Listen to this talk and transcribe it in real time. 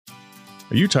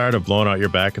Are you tired of blowing out your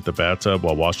back at the bathtub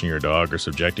while washing your dog or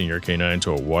subjecting your canine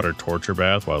to a water torture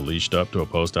bath while leashed up to a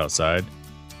post outside?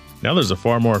 Now there's a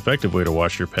far more effective way to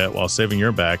wash your pet while saving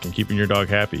your back and keeping your dog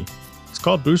happy. It's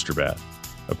called Booster Bath,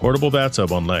 a portable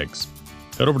bathtub on legs.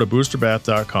 Head over to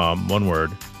boosterbath.com, one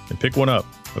word, and pick one up.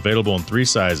 Available in 3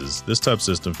 sizes, this tub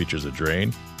system features a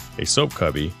drain, a soap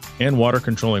cubby, and water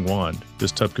controlling wand.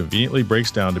 This tub conveniently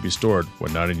breaks down to be stored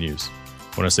when not in use.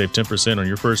 Want to save 10% on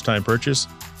your first time purchase?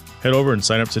 Head over and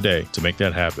sign up today to make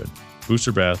that happen.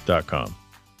 Boosterbath.com.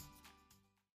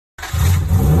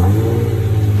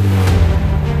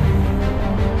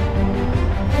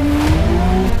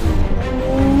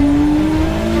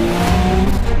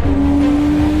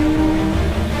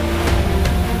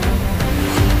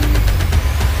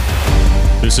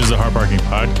 This is the Hard Parking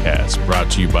Podcast,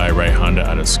 brought to you by Right Honda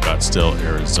out of Scottsdale,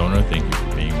 Arizona. Thank you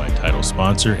for being my title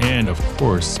sponsor. And of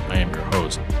course, I am your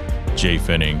host, Jay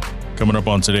Finning. Coming up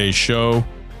on today's show,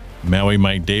 Maui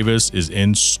Mike Davis is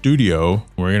in studio.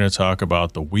 We're going to talk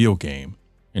about the wheel game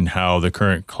and how the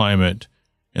current climate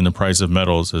and the price of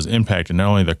metals has impacted not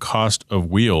only the cost of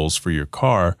wheels for your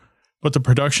car, but the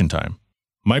production time.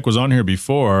 Mike was on here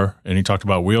before and he talked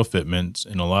about wheel fitments,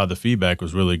 and a lot of the feedback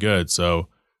was really good. So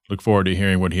look forward to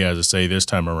hearing what he has to say this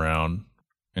time around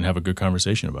and have a good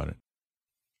conversation about it.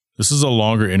 This is a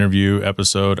longer interview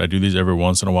episode. I do these every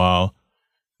once in a while,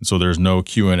 and so there's no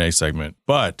Q&A segment.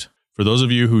 But for those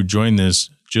of you who join this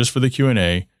just for the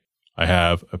Q&A, I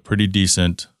have a pretty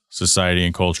decent society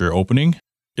and culture opening.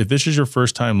 If this is your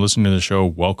first time listening to the show,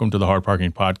 welcome to the Hard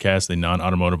Parking Podcast, the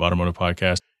non-automotive automotive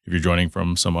podcast. If you're joining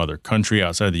from some other country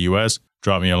outside the U.S.,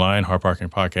 drop me a line,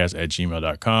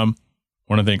 hardparkingpodcast@gmail.com.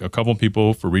 I want to thank a couple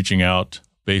people for reaching out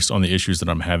based on the issues that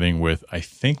I'm having with, I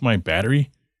think, my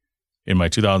battery in my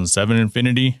 2007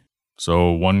 Infiniti. So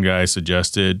one guy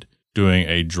suggested doing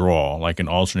a draw, like an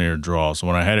alternator draw. So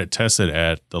when I had it tested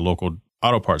at the local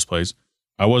auto parts place,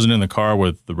 I wasn't in the car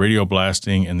with the radio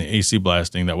blasting and the AC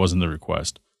blasting. That wasn't the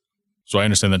request. So I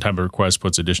understand that type of request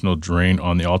puts additional drain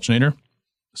on the alternator.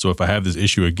 So if I have this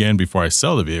issue again before I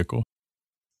sell the vehicle,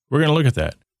 we're going to look at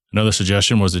that. Another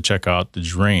suggestion was to check out the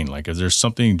drain. Like, is there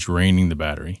something draining the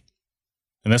battery?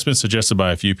 And that's been suggested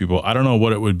by a few people. I don't know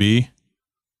what it would be.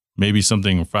 Maybe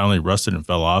something finally rusted and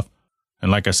fell off. And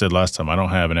like I said last time, I don't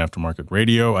have an aftermarket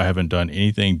radio. I haven't done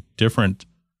anything different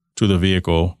to the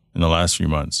vehicle in the last few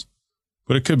months.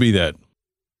 But it could be that.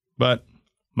 But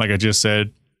like I just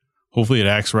said, hopefully it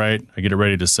acts right. I get it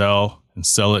ready to sell and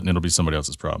sell it, and it'll be somebody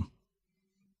else's problem.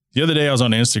 The other day I was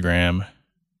on Instagram.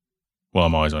 Well,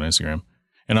 I'm always on Instagram.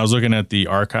 And I was looking at the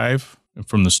archive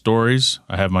from the stories.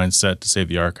 I have mine set to save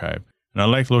the archive. And I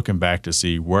like looking back to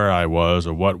see where I was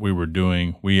or what we were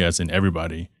doing, we as in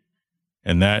everybody,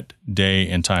 and that day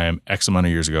and time, X amount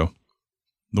of years ago.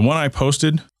 The one I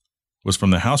posted was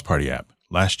from the House Party app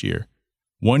last year.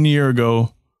 1 year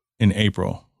ago in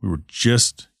April, we were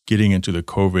just getting into the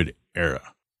COVID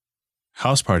era.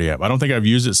 House Party app. I don't think I've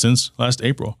used it since last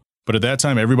April. But at that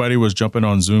time, everybody was jumping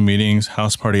on Zoom meetings,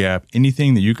 House Party app,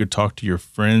 anything that you could talk to your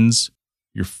friends,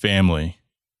 your family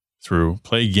through,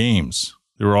 play games.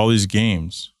 There were all these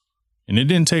games. And it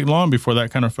didn't take long before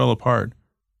that kind of fell apart.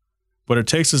 But it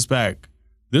takes us back.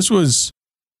 This was,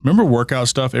 remember workout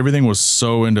stuff? Everything was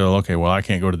so into, okay, well, I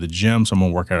can't go to the gym, so I'm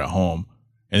going to work out at home.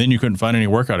 And then you couldn't find any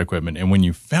workout equipment. And when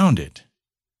you found it,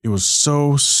 it was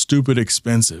so stupid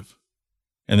expensive.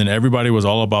 And then everybody was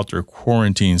all about their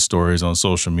quarantine stories on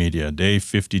social media. Day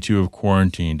 52 of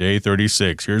quarantine, day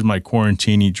 36. Here's my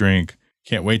quarantini drink.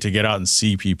 Can't wait to get out and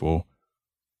see people.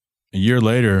 A year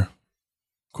later,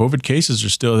 COVID cases are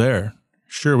still there.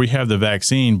 Sure, we have the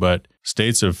vaccine, but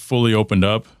states have fully opened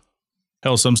up.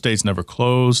 Hell, some states never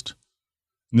closed.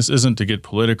 And this isn't to get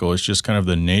political. It's just kind of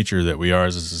the nature that we are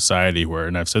as a society where,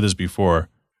 and I've said this before,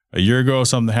 a year ago,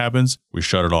 something happens, we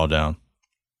shut it all down.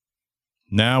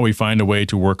 Now we find a way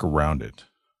to work around it.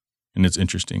 And it's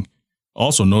interesting.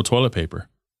 Also, no toilet paper,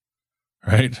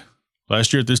 right?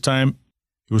 Last year at this time,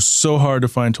 it was so hard to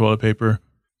find toilet paper.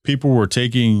 People were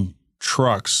taking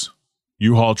trucks,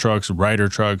 U-Haul trucks, Ryder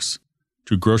trucks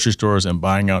to grocery stores and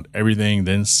buying out everything,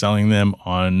 then selling them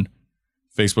on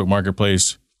Facebook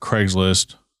Marketplace,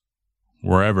 Craigslist,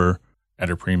 wherever at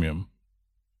a premium.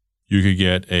 You could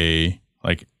get a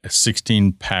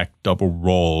 16-pack double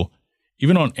roll.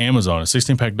 Even on Amazon, a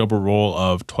 16-pack double roll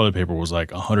of toilet paper was like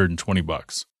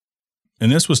 $120.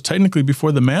 And this was technically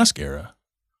before the mask era.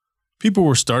 People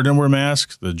were starting to wear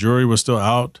masks. The jury was still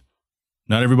out.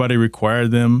 Not everybody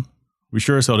required them. We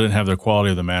sure as hell didn't have the quality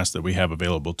of the mask that we have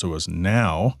available to us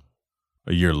now.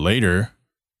 A year later,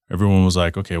 everyone was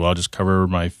like, okay, well, I'll just cover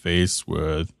my face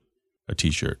with a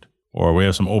t-shirt. Or we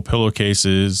have some old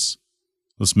pillowcases.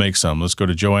 Let's make some. Let's go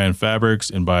to Joann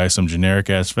Fabrics and buy some generic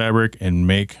ass fabric and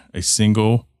make a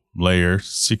single layer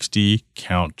 60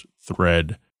 count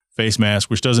thread face mask,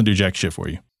 which doesn't do jack shit for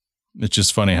you. It's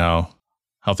just funny how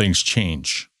things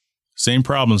change. Same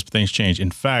problems, but things change. In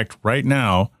fact, right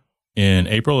now, in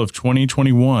April of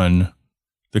 2021,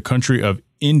 the country of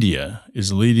India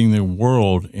is leading the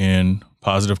world in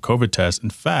positive COVID tests.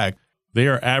 In fact, they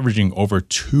are averaging over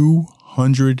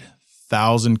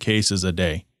 200,000 cases a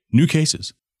day. New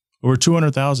cases, over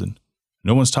 200,000.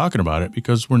 No one's talking about it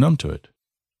because we're numb to it.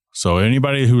 So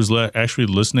anybody who's actually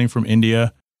listening from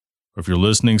India, or if you're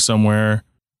listening somewhere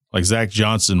like Zach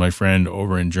Johnson, my friend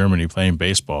over in Germany playing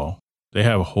baseball, they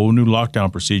have a whole new lockdown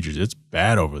procedures. It's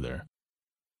bad over there.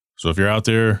 So if you're out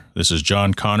there, this is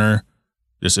John Connor.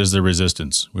 This is the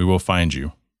resistance. We will find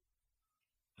you.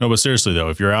 No, but seriously though,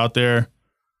 if you're out there,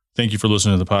 thank you for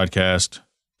listening to the podcast.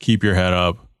 Keep your head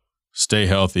up. Stay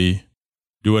healthy.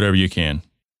 Do whatever you can.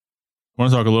 I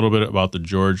want to talk a little bit about the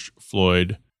George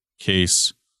Floyd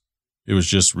case. It was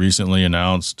just recently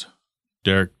announced.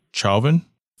 Derek Chauvin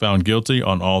found guilty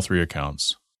on all 3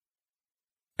 accounts.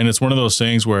 And it's one of those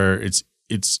things where it's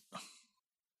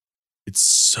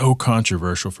so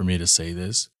controversial for me to say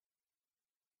this,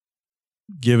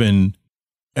 given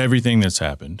everything that's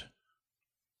happened.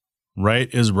 Right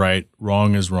is right,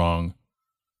 wrong is wrong.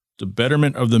 The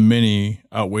betterment of the many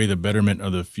outweigh the betterment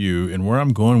of the few. And where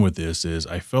I'm going with this is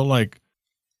I felt like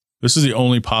this is the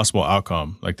only possible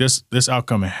outcome. Like this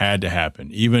outcome had to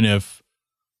happen, even if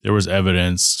there was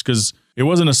evidence, because it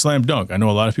wasn't a slam dunk. I know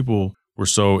a lot of people were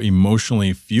so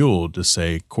emotionally fueled to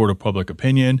say court of public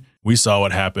opinion. We saw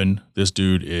what happened. This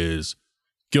dude is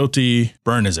guilty.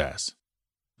 Burn his ass.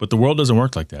 But the world doesn't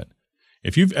work like that.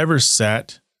 If you've ever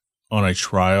sat on a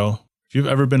trial, if you've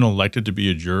ever been elected to be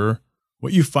a juror,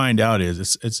 what you find out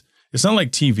is it's not like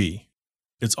TV.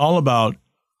 It's all about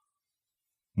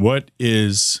what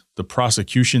is the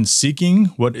prosecution seeking,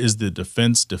 what is the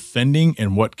defense defending,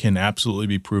 and what can absolutely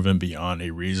be proven beyond a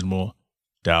reasonable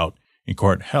doubt in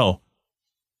court. Hell,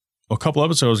 a couple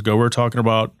episodes ago, we were talking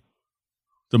about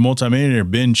the multimillionaire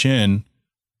Ben Chin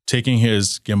taking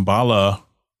his Gambala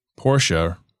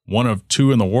Porsche, one of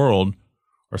 2 in the world,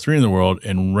 or 3 in the world,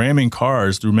 and ramming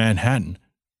cars through Manhattan.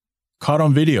 Caught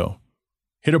on video.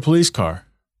 Hit a police car.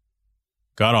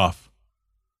 Got off.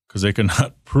 Because they could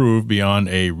not prove beyond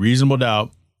a reasonable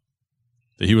doubt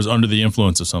that he was under the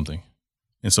influence of something.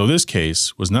 And so this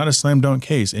case was not a slam dunk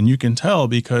case. And you can tell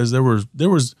because there was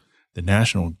the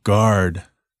National Guard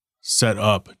set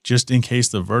up just in case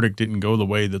the verdict didn't go the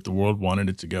way that the world wanted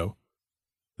it to go.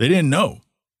 They didn't know.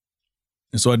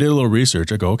 And so I did a little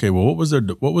research. I go, okay, well, what was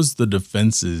the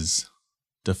defense's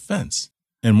defense?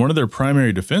 And one of their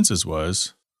primary defenses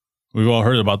was, we've all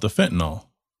heard about the fentanyl.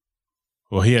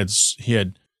 Well, he had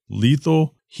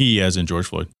lethal, as in George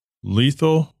Floyd,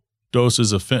 lethal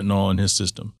doses of fentanyl in his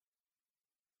system.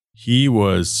 He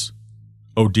was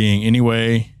ODing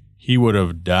anyway. He would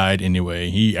have died anyway.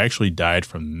 He actually died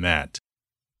from that,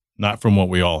 not from what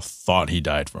we all thought he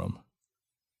died from.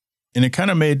 And it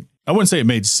kind of made, I wouldn't say it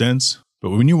made sense, but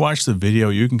when you watch the video,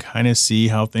 you can kind of see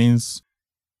how things,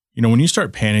 when you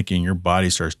start panicking, your body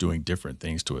starts doing different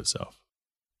things to itself.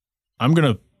 I'm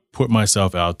going to put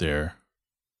myself out there.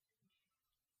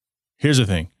 Here's the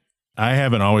thing. I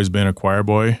haven't always been a choir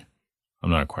boy. I'm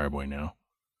not a choir boy now,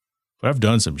 but I've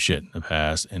done some shit in the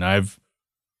past and I've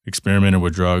experimented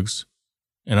with drugs.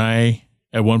 And I,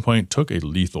 at one point, took a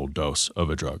lethal dose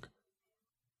of a drug.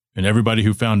 And everybody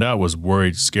who found out was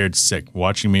worried, scared, sick,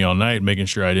 watching me all night, making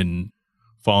sure I didn't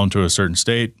fall into a certain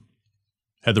state,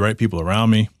 had the right people around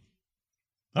me.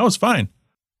 I was fine.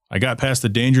 I got past the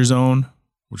danger zone,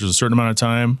 which was a certain amount of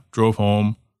time, drove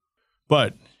home.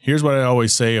 But here's what I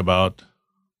always say about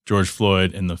George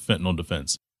Floyd and the fentanyl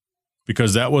defense,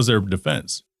 because that was their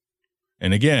defense.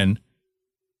 And again,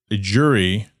 the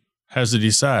jury has to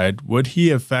decide, would he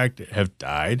in fact have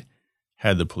died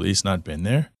had the police not been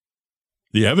there?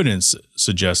 The evidence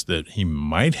suggests that he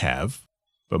might have,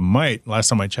 but might, last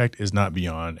time I checked, is not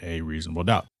beyond a reasonable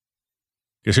doubt.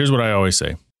 Because here's what I always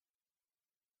say.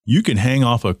 You can hang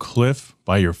off a cliff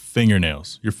by your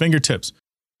fingernails, your fingertips.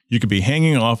 You could be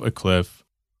hanging off a cliff,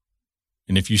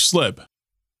 and if you slip,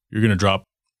 you're going to drop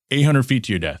 800 feet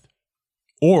to your death.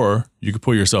 Or you could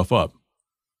pull yourself up,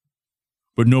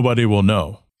 but nobody will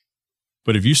know.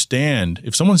 But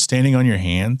if someone's standing on your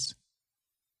hands,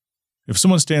 if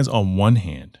someone stands on one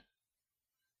hand,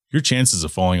 your chances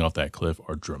of falling off that cliff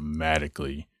are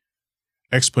dramatically,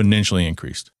 exponentially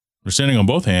increased. If you're standing on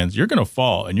both hands, you're going to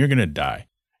fall and you're going to die.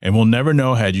 And we'll never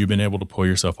know had you been able to pull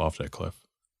yourself off that cliff.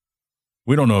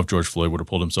 We don't know if George Floyd would have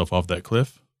pulled himself off that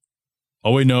cliff.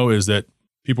 All we know is that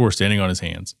People were standing on his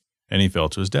hands, and he fell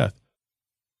to his death.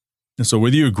 And so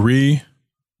whether you agree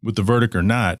with the verdict or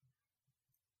not,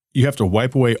 you have to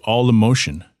wipe away all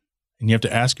emotion, and you have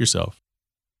to ask yourself,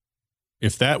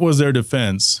 if that was their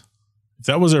defense, if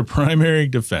that was their primary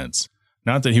defense,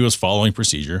 not that he was following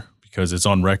procedure, because it's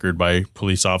on record by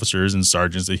police officers and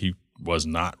sergeants that he was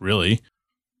not really,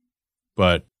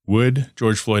 but would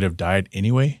George Floyd have died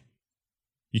anyway?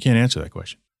 You can't answer that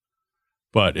question.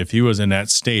 But if he was in that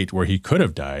state where he could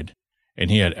have died and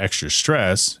he had extra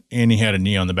stress and he had a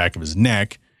knee on the back of his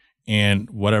neck and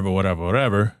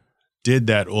whatever, did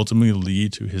that ultimately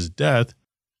lead to his death?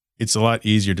 It's a lot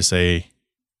easier to say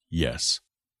yes.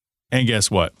 And guess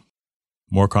what?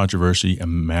 More controversy.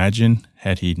 Imagine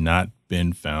had he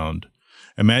been found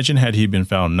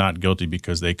not guilty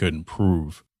because they couldn't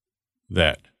prove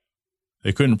that.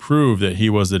 They couldn't prove that he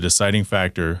was the deciding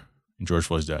factor in George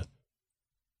Floyd's death.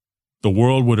 The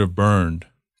world would have burned,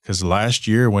 because last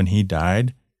year when he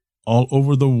died, all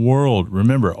over the world,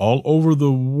 remember, all over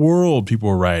the world, people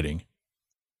were rioting.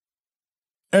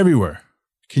 Everywhere.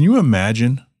 Can you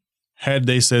imagine had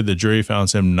they said the jury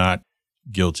found him not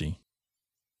guilty?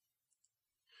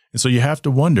 And so you have to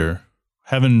wonder,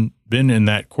 having been in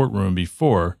that courtroom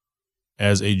before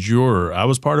as a juror, I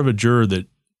was part of a juror that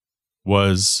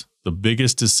was the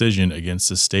biggest decision against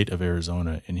the state of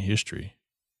Arizona in history.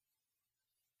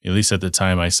 At least at the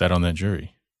time I sat on that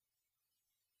jury.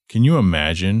 Can you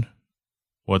imagine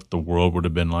what the world would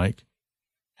have been like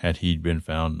had he been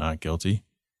found not guilty?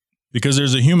 Because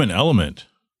there's a human element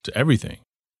to everything.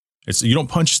 You don't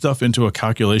punch stuff into a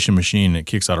calculation machine and it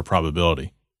kicks out a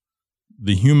probability.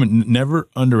 Never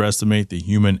underestimate the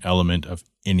human element of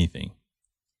anything.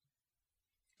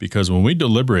 Because when we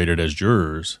deliberated as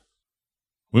jurors,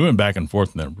 we went back and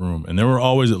forth in that room, and there were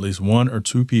always at least one or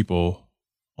two people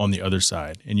on the other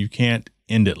side, and you can't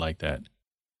end it like that.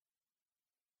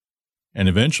 And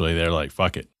eventually they're like,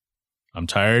 fuck it. I'm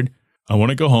tired. I want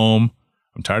to go home.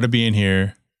 I'm tired of being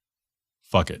here.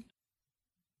 Fuck it.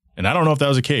 And I don't know if that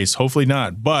was the case. Hopefully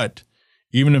not. But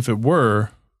even if it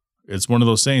were, it's one of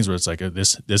those things where it's like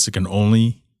this can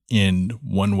only end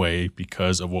one way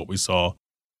because of what we saw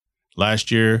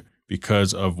last year,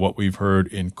 because of what we've heard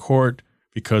in court,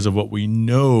 because of what we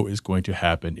know is going to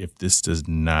happen if this does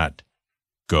not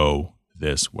go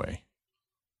this way.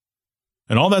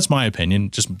 And all that's my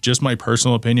opinion, just my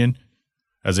personal opinion.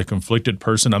 As a conflicted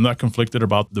person, I'm not conflicted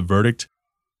about the verdict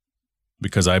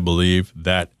because I believe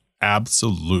that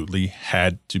absolutely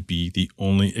had to be the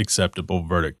only acceptable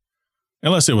verdict.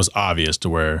 Unless it was obvious to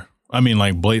where,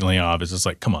 like blatantly obvious. It's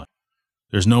like, come on,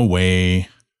 there's no way.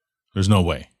 There's no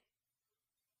way.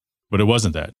 But it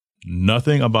wasn't that.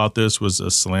 Nothing about this was a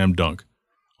slam dunk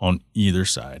on either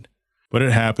side. But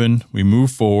it happened. We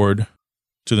moved forward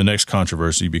to the next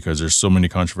controversy because there's so many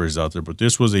controversies out there. But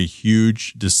this was a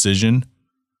huge decision.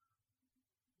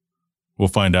 We'll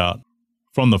find out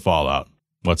from the fallout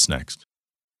what's next.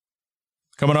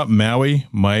 Coming up, Maui,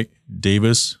 Mike,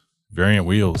 Davis, Variant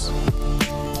Wheels.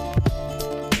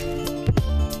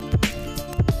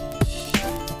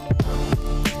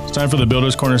 It's time for the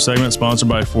Builder's Corner segment, sponsored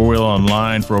by 4Wheel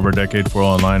Online. For over a decade,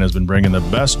 4Wheel Online has been bringing the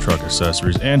best truck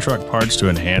accessories and truck parts to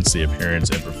enhance the appearance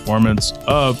and performance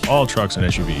of all trucks and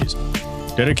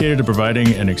SUVs. Dedicated to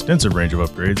providing an extensive range of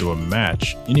upgrades that will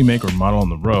match any make or model on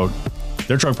the road,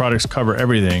 their truck products cover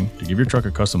everything to give your truck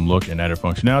a custom look and added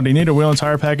functionality. Need a wheel and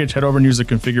tire package? Head over and use the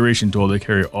configuration tool. They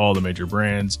carry all the major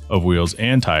brands of wheels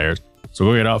and tires. So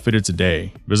go get outfitted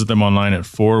today. Visit them online at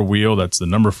 4Wheel. That's the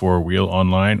number 4Wheel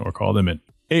online, or call them at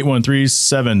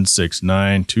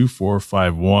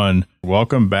 813-769-2451.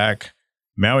 Welcome back,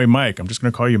 Maui Mike. I'm just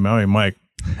going to call you Maui Mike.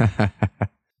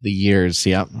 The years,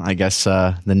 yep. I guess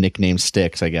the nickname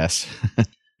sticks, I guess.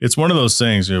 It's one of those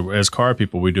things, as car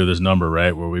people, we do this number,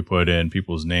 right, where we put in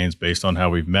people's names based on how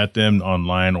we've met them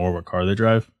online or what car they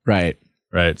drive. Right.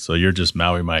 Right. So you're just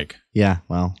Maui Mike. Yeah,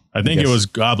 well. I think it was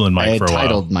Goblin Mike for a while. I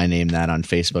titled my name that on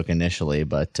Facebook initially,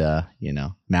 but,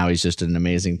 Maui's just an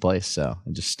amazing place, so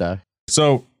I just stuck.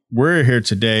 So we're here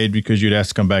today because you'd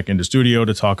asked to come back into studio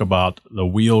to talk about the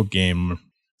wheel game.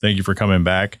 Thank you for coming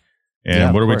back.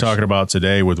 And what are we talking about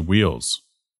today with wheels?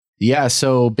 Yeah,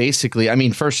 so basically,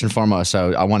 first and foremost,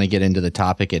 I want to get into the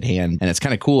topic at hand. And it's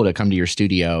kind of cool to come to your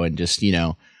studio and just,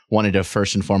 wanted to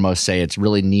first and foremost say it's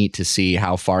really neat to see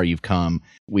how far you've come.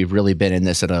 We've really been in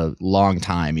this at a long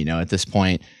time. At this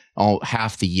point,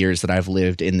 half the years that I've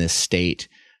lived in this state,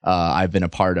 I've been a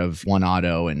part of One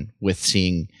Auto, and with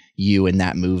seeing you in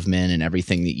that movement and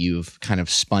everything that you've kind of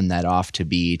spun that off to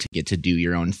get to do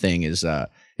your own thing is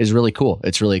really cool.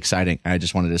 It's really exciting. I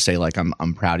just wanted to say,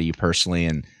 I'm proud of you personally,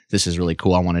 and this is really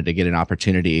cool. I wanted to get an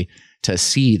opportunity to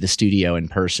see the studio in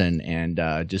person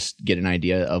and just get an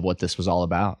idea of what this was all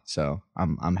about. So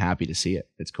I'm happy to see it.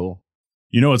 It's cool.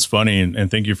 You know, it's funny, and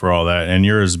thank you for all that. And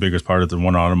you're as big as part of the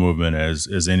One Auto movement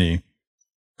as any.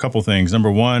 Couple things.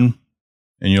 Number one,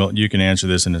 and you can answer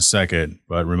this in a second,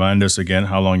 but remind us again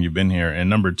how long you've been here. And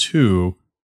number two,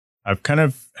 I've kind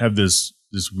of have this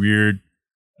weird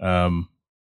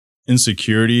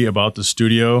insecurity about the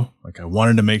studio. Like I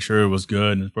wanted to make sure it was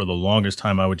good, and for the longest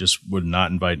time, I would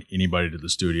not invite anybody to the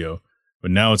studio.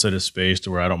 But now it's at a space to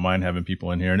where I don't mind having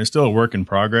people in here, and it's still a work in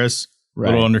progress, a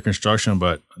little under construction.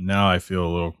 But now I feel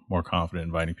a little more confident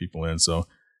inviting people in. So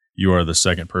you are the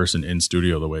second person in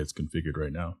studio the way it's configured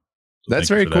right now. So that's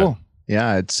very cool.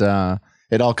 Yeah, it's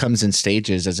it all comes in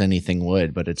stages as anything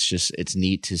would, but it's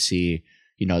neat to see,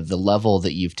 you know, the level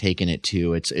that you've taken it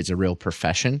to. It's a real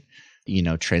profession, you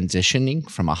know, transitioning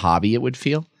from a hobby, it would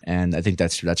feel. And I think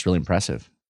that's really impressive.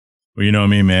 Well, you know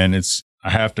me, man, I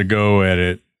have to go at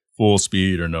it full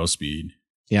speed or no speed.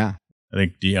 Yeah. I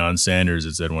think Deion Sanders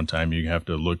had said one time, you have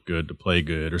to look good to play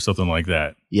good or something like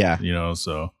that. Yeah. You know,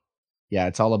 so. Yeah,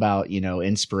 it's all about, you know,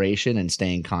 inspiration and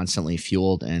staying constantly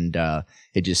fueled. And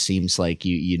it just seems like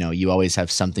you always have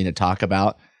something to talk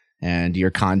about, and your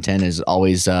content is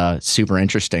always super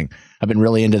interesting. I've been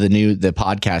really into the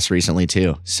podcast recently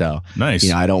too. So nice.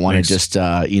 You know, I don't want to just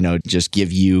just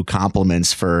give you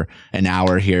compliments for an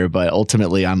hour here, but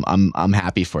ultimately I'm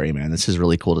happy for you, man. This is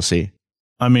really cool to see.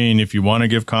 I mean, if you want to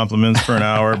give compliments for an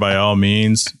hour, by all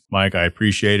means, Mike, I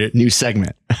appreciate it. New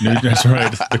segment. That's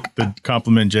right. The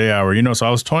Compliment J Hour. You know, so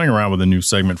I was toying around with a new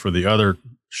segment for the other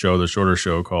show, the shorter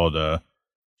show called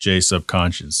J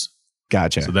Subconscious.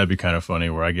 Gotcha. So that'd be kind of funny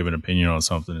where I give an opinion on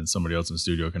something and somebody else in the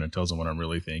studio kind of tells them what I'm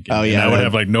really thinking. Oh, yeah. And I would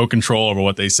have like no control over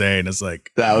what they say. And it's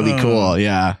like, that would be cool.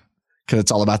 Yeah. Because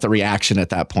it's all about the reaction at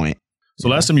that point. So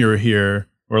last time you were here,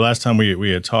 or last time we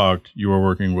had talked, you were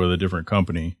working with a different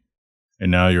company. And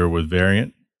now you're with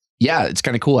Variant? Yeah, it's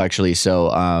kind of cool, actually.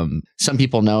 So some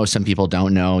people know, some people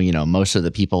don't know. You know, most of the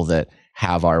people that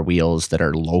have our wheels that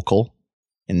are local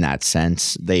in that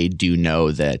sense, they do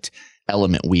know that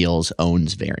Element Wheels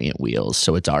owns Variant Wheels.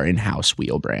 So it's our in-house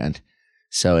wheel brand.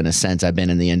 So in a sense, I've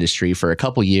been in the industry for a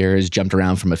couple years, jumped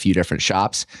around from a few different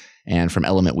shops. And from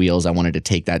Element Wheels, I wanted to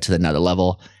take that to another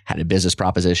level, had a business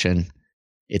proposition.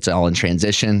 It's all in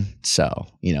transition. So,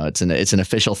 you know, it's an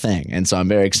official thing. And so I'm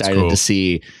very excited to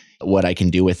see what I can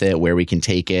do with it, where we can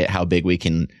take it, how big we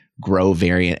can grow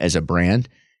Variant as a brand.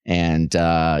 And,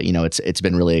 you know, it's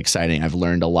been really exciting. I've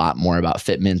learned a lot more about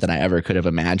fitment than I ever could have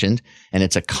imagined. And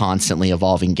it's a constantly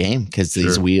evolving game because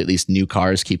these new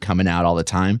cars keep coming out all the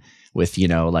time with, you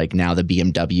know, like now the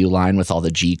BMW line with all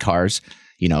the G cars.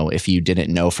 You know, if you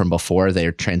didn't know from before,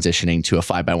 they're transitioning to a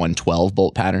 5x112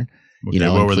 bolt pattern. Okay, you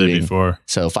know, what were they before?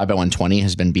 So 5x120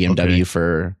 has been BMW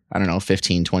for, I don't know,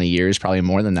 15, 20 years, probably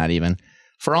more than that even,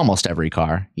 for almost every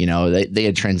car. You know, they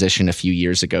had transitioned a few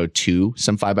years ago to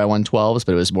some 5x112s,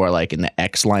 but it was more like in the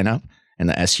X lineup and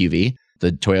the SUV,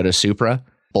 the Toyota Supra,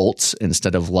 bolts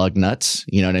instead of lug nuts.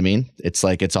 You know what I mean? It's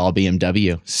like it's all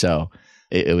BMW. So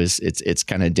it's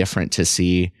kind of different to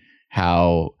see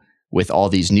how with all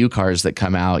these new cars that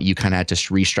come out, you kind of have to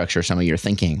restructure some of your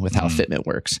thinking with how fitment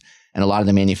works. And a lot of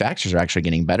the manufacturers are actually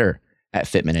getting better at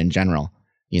fitment in general,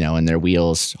 you know, and their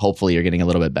wheels hopefully are getting a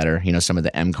little bit better. You know, some of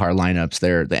the M car lineups,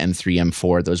 the M3,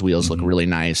 M4, those wheels look really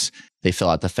nice. They fill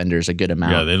out the fenders a good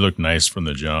amount. Yeah, they look nice from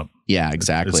the jump. Yeah,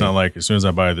 exactly. It's not like as soon as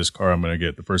I buy this car,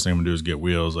 the first thing I'm going to do is get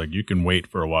wheels. Like you can wait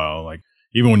for a while. Like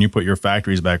even when you put your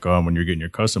factories back on, when you're getting your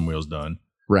custom wheels done.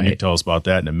 Right. You can tell us about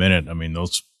that in a minute. I mean,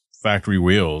 those factory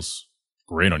wheels,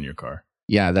 great on your car.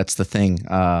 Yeah, that's the thing.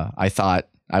 I thought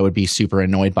I would be super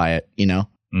annoyed by it, you know,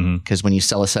 because when you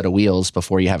sell a set of wheels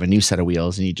before you have a new set of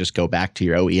wheels and you just go back to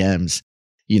your OEMs,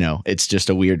 you know, it's just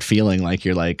a weird feeling. Like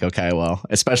you're like, okay, well,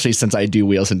 especially since I do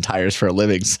wheels and tires for a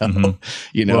living. So,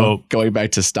 you know, going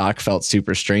back to stock felt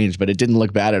super strange, but it didn't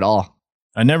look bad at all.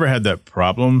 I never had that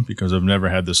problem because I've never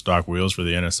had the stock wheels for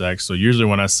the NSX. So usually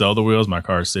when I sell the wheels, my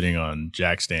car is sitting on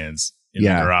jack stands in the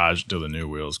garage until the new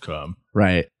wheels come.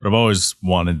 Right. But I've always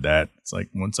wanted that. It's like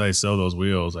once I sell those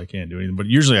wheels, I can't do anything. But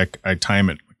usually I time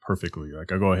it perfectly.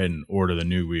 Like I go ahead and order the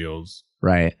new wheels.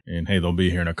 Right. And hey, they'll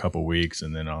be here in a couple weeks.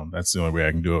 And then that's the only way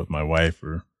I can do it with my wife,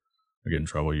 or I get in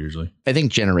trouble usually. I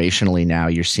think generationally now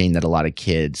you're seeing that a lot of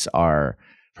kids are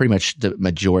pretty much the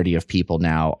majority of people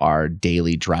now are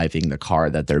daily driving the car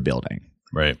that they're building.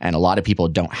 Right. And a lot of people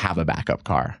don't have a backup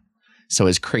car. So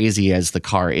as crazy as the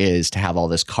car is to have all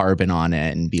this carbon on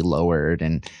it and be lowered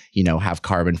and, you know, have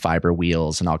carbon fiber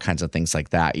wheels and all kinds of things like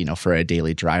that, you know, for a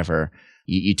daily driver,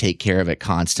 you take care of it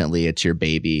constantly. It's your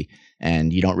baby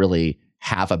and you don't really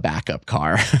have a backup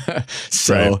car.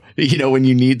 So, when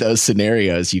you need those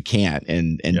scenarios, you can't.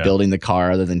 And building the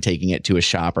car, other than taking it to a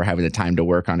shop or having the time to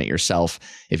work on it yourself,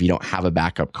 if you don't have a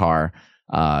backup car,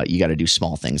 you got to do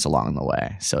small things along the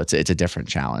way. So it's a different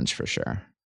challenge for sure.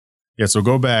 Yeah. So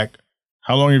go back.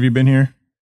 How long have you been here?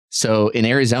 So in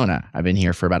Arizona, I've been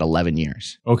here for about 11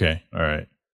 years. Okay. All right.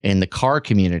 In the car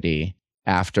community,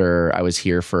 after I was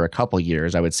here for a couple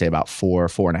years, I would say about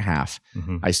 4.5,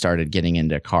 I started getting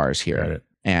into cars here. Right.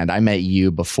 And I met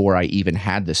you before I even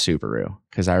had the Subaru,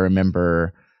 because I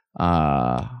remember,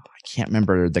 I can't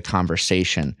remember the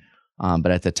conversation,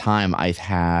 but at the time I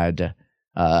had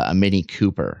a Mini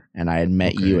Cooper, and I had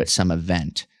met you at some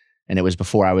event. And it was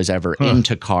before I was ever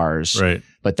into cars. Right.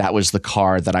 But that was the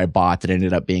car that I bought that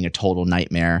ended up being a total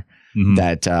nightmare.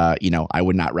 That, I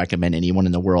would not recommend anyone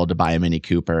in the world to buy a Mini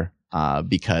Cooper.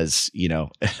 Because,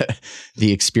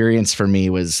 the experience for me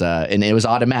was, and it was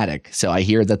automatic. So I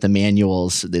hear that the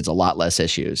manuals, there's a lot less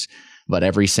issues, but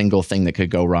every single thing that could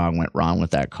go wrong went wrong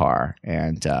with that car.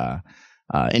 And,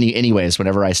 anyways,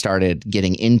 whenever I started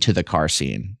getting into the car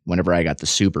scene, whenever I got the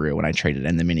Subaru, when I traded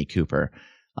in the Mini Cooper,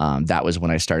 that was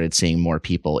when I started seeing more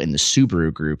people in the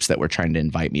Subaru groups that were trying to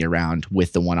invite me around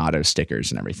with the One Auto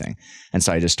stickers and everything. And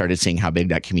so I just started seeing how big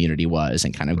that community was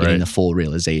and kind of getting the full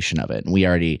realization of it. And we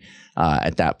already,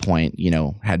 at that point,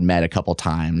 had met a couple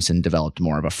times and developed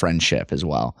more of a friendship as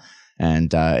well.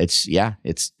 And it's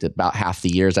about half the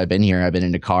years I've been here, I've been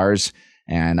into cars,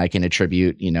 and I can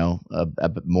attribute,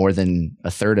 more than a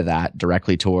third of that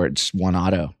directly towards One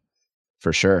Auto,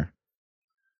 for sure.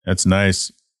 That's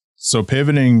nice. So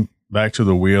pivoting back to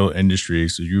the wheel industry,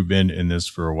 so you've been in this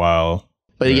for a while.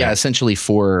 But right? Yeah, essentially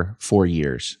 4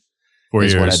 years. 4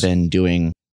 years is what I've been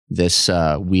doing this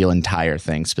wheel and tire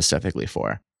thing specifically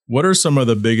for. What are some of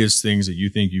the biggest things that you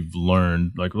think you've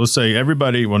learned? Like, let's say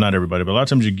everybody, well, not everybody, but a lot of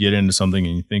times you get into something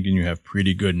and you're thinking you have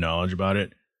pretty good knowledge about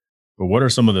it. But what are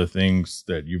some of the things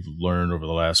that you've learned over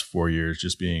the last 4 years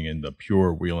just being in the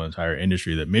pure wheel and tire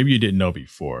industry that maybe you didn't know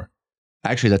before?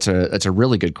 Actually, that's a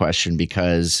really good question,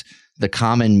 because the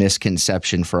common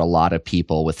misconception for a lot of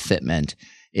people with fitment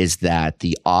is that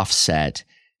the offset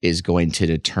is going to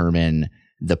determine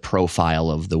the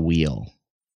profile of the wheel.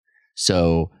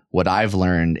 So what I've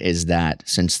learned is that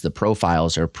since the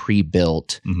profiles are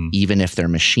pre-built, even if they're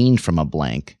machined from a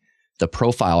blank, the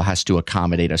profile has to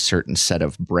accommodate a certain set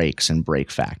of brakes and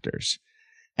brake factors.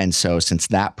 And so since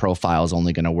that profile is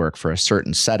only going to work for a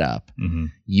certain setup,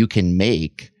 you can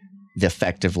make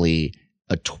effectively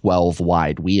a 12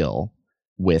 wide wheel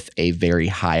with a very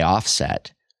high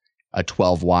offset. A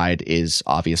 12 wide is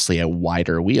obviously a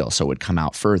wider wheel, so it would come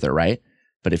out further, right?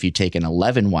 But if you take an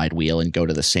 11 wide wheel and go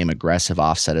to the same aggressive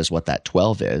offset as what that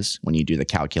 12 is, when you do the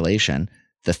calculation,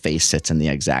 the face sits in the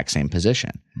exact same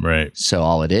position. Right. So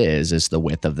all it is the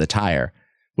width of the tire,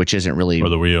 which isn't really or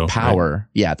the wheel power. Right?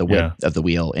 Yeah, the width of the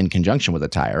wheel in conjunction with the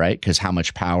tire, right? Because how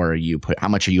much power how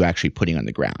much are you actually putting on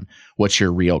the ground? What's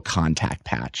your real contact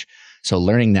patch? So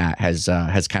learning that has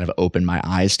kind of opened my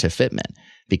eyes to fitment,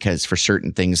 because for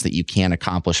certain things that you can't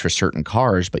accomplish for certain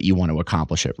cars, but you want to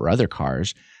accomplish it for other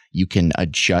cars, you can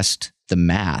adjust the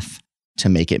math to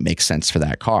make it make sense for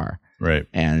that car. Right.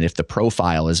 And if the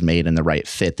profile is made in the right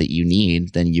fit that you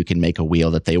need, then you can make a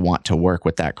wheel that they want to work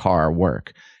with that car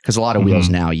work. Because a lot of wheels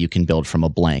now you can build from a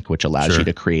blank, which allows you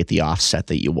to create the offset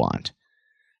that you want.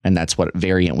 And that's what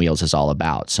variant wheels is all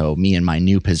about. So me in my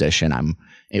new position, I'm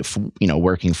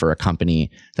working for a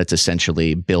company that's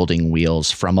essentially building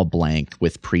wheels from a blank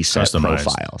with preset customized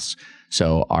profiles.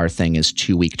 So our thing is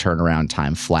 2-week turnaround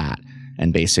time flat.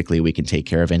 And basically we can take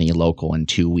care of any local in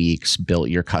 2 weeks, build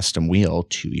your custom wheel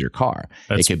to your car.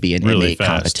 It could be an really M8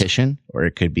 competition, or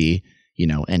it could be an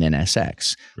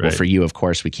NSX. Right. Well, for you, of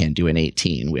course, we can't do an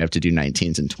 18. We have to do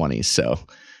 19s and 20s. So,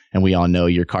 and we all know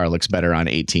your car looks better on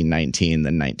 1819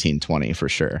 than 1920 for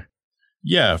sure.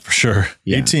 Yeah, for sure.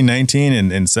 Yeah. 1819 and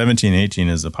 1718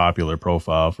 is the popular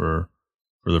profile for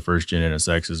the first gen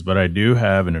NSXs, but I do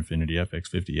have an Infiniti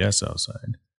FX50S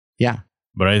outside. Yeah.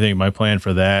 But I think my plan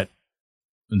for that,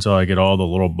 until I get all the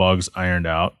little bugs ironed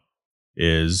out,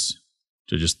 is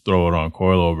to just throw it on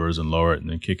coilovers and lower it and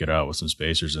then kick it out with some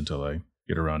spacers until I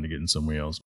get around to getting some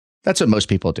wheels. That's what most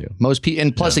people do.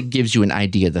 And plus it gives you an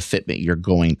idea of the fitment you're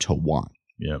going to want.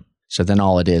 Yep. So then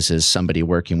all it is somebody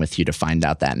working with you to find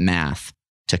out that math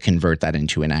to convert that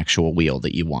into an actual wheel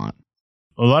that you want.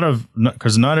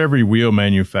 Because not every wheel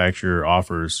manufacturer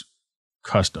offers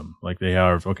custom. Like they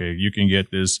have, you can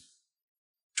get this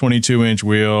 22-inch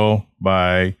wheel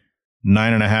by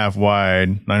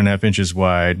 9.5 inches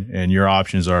wide, and your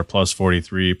options are plus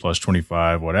 43, plus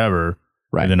 25, whatever.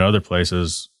 Right. And then other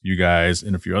places, you guys,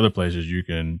 in a few other places, you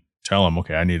can tell them,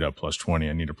 okay, I need a plus 20,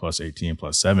 I need a plus 18,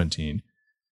 plus 17.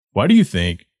 Why do you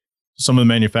think some of the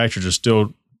manufacturers are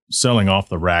still selling off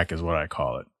the rack is what I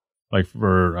call it? Like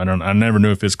I never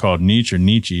knew if it's called niche or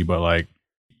niche, but like,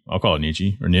 I'll call it niche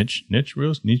or niche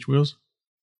wheels.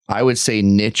 I would say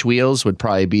niche wheels would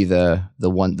probably be the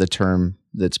term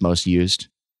that's most used.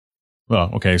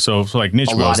 Well, okay, so like niche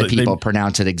wheels. A lot of people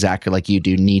pronounce it exactly like you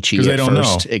do, niche at they don't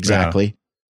first. know. Exactly. Yeah.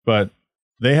 But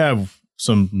they have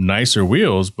some nicer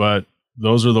wheels, but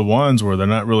those are the ones where they're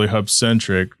not really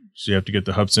hub-centric, so you have to get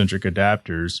the hub-centric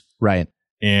adapters. Right.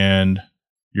 And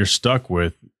you're stuck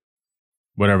with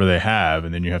whatever they have,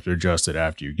 and then you have to adjust it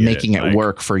after you get Making it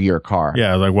work for your car.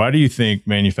 Yeah, like why do you think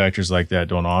manufacturers like that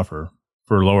don't offer?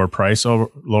 For lower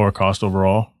cost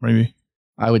overall, maybe?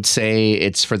 I would say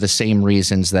it's for the same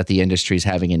reasons that the industry is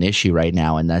having an issue right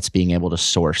now, and that's being able to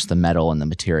source the metal and the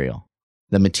material.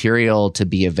 The material to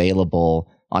be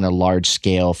available on a large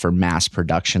scale for mass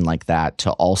production like that,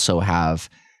 to also have,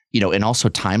 and also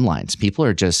timelines. People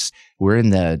are we're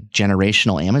in the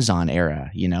generational Amazon era.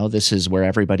 This is where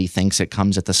everybody thinks it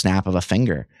comes at the snap of a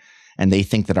finger. And they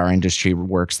think that our industry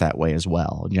works that way as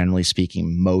well. Generally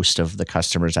speaking, most of the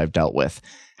customers I've dealt with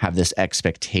have this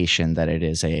expectation that it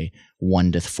is a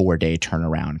 1 to 4 day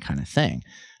turnaround kind of thing.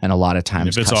 And a lot of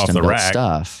times, if it's off the rack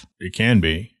stuff, it can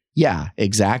be. Yeah,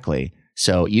 exactly.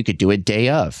 So you could do it day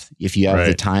of if you have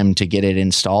the time to get it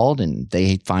installed, and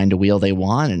they find a wheel they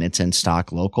want and it's in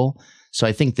stock local. So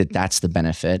I think that that's the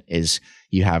benefit, is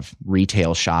you have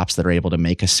retail shops that are able to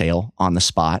make a sale on the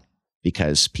spot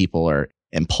because people are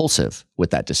impulsive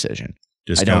with that decision.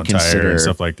 Discount tire and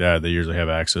stuff like that. They usually have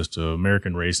access to.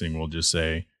 American Racing will just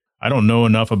say, I don't know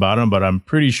enough about them, but I'm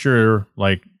pretty sure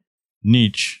like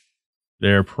niche,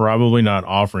 they're probably not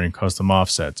offering custom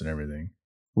offsets and everything.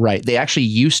 Right. They actually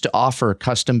used to offer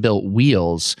custom built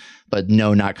wheels, but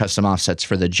no, not custom offsets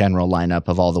for the general lineup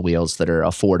of all the wheels that are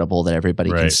affordable that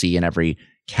everybody can see in every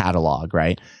catalog,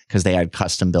 right? Because they had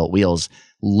custom built wheels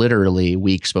literally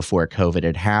weeks before COVID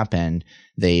had happened.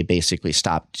 They basically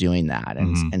stopped doing that.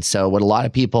 And so what a lot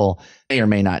of people may or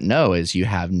may not know is you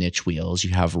have niche wheels,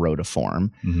 you have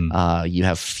Rotiform, you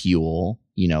have Fuel,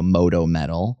 Moto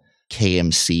Metal,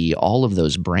 KMC, all of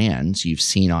those brands you've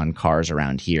seen on cars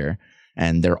around here.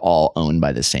 And they're all owned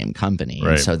by the same company.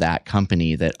 Right. And so that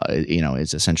company that,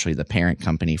 is essentially the parent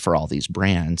company for all these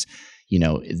brands,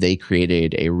 they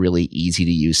created a really easy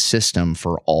to use system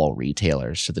for all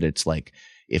retailers, so that it's like,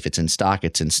 if it's in stock,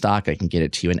 it's in stock. I can get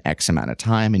it to you in X amount of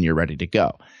time and you're ready to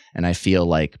go. And I feel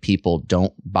like people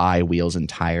don't buy wheels and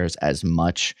tires as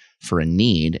much for a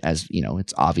need as,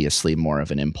 it's obviously more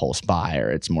of an impulse buy, or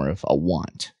it's more of a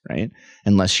want, right?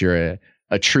 Unless you're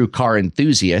a true car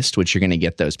enthusiast, which you're going to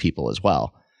get those people as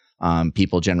well.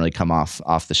 People generally come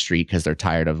off the street because they're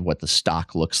tired of what the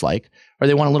stock looks like, or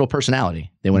they want a little personality.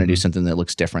 They want to do something that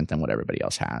looks different than what everybody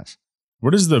else has.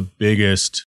 What is the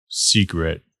biggest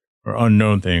secret or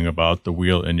unknown thing about the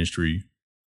wheel industry,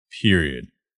 period?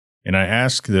 And I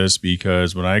ask this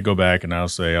because when I go back and I'll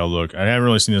say, oh, look, I haven't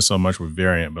really seen this so much with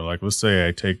Variant, but like, let's say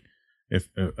I take, if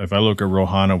I look at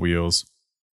Rohana wheels,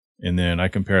 and then I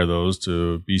compare those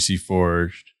to BC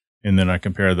Forged, and then I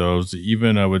compare those to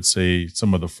even, I would say,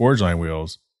 some of the Forge line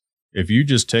wheels. If you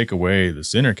just take away the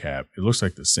center cap, it looks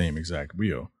like the same exact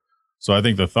wheel. So I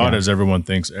think the thought is everyone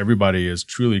thinks everybody is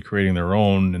truly creating their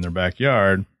own in their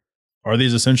backyard. Are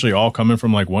these essentially all coming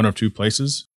from like one of two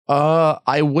places?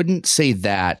 I wouldn't say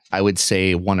that. I would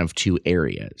say one of two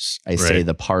areas. I say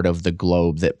the part of the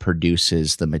globe that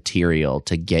produces the material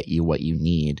to get you what you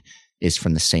need is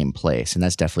from the same place. And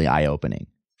that's definitely eye-opening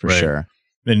for sure.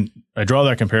 Then I draw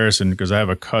that comparison because I have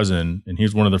a cousin, and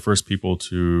he's one of the first people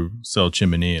to sell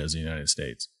chimeneas in the United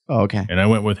States. Oh, okay. And I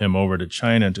went with him over to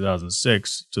China in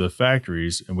 2006 to the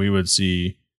factories, and we would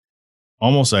see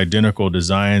almost identical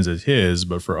designs as his,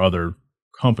 but for other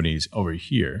companies over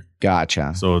here.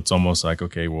 Gotcha. So it's almost like,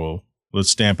 okay, well,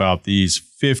 let's stamp out these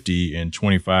 50 and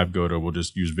 25 go to, we'll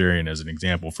just use Variant as an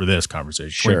example for this conversation.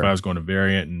 Sure. 25 is going to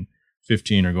Variant, and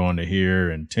 15 are going to here,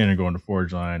 and 10 are going to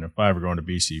Forge Line, and 5 are going to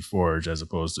BC Forge, as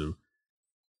opposed to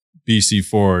BC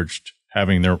Forged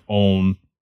having their own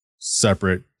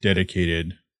separate,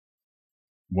 dedicated,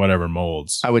 whatever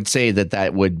molds. I would say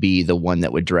that would be the one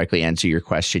that would directly answer your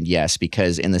question, yes,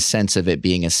 because in the sense of it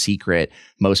being a secret,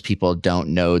 most people don't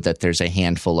know that there's a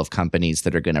handful of companies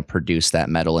that are going to produce that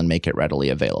metal and make it readily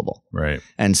available. Right.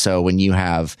 And so when you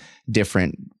have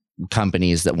different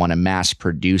companies that want to mass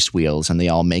produce wheels and they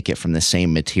all make it from the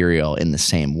same material in the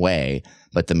same way,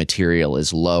 but the material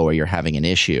is low or you're having an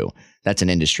issue, that's an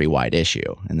industry-wide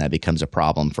issue. And that becomes a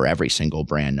problem for every single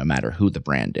brand, no matter who the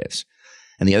brand is.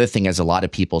 And the other thing is a lot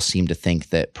of people seem to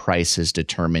think that price is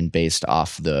determined based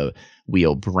off the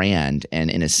wheel brand.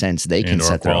 And in a sense, they can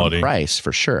set their own price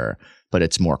for sure, but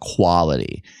it's more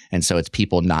quality. And so it's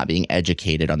people not being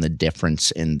educated on the difference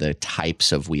in the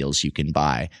types of wheels you can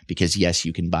buy. Because yes,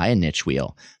 you can buy a niche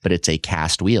wheel, but it's a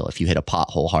cast wheel. If you hit a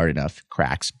pothole hard enough,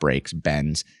 cracks, breaks,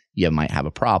 bends, you might have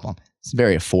a problem. It's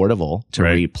very affordable to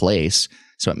replace.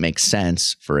 So it makes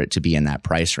sense for it to be in that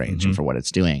price range and for what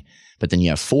it's doing. But then you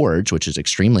have forge, which is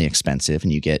extremely expensive,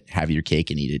 and you have your cake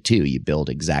and eat it too. You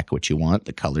build exactly what you want,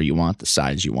 the color you want, the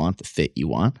size you want, the fit you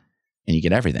want, and you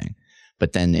get everything.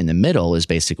 But then in the middle is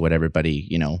basically what everybody,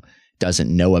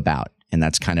 doesn't know about. And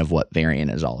that's kind of what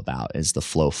Variant is all about, is the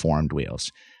flow formed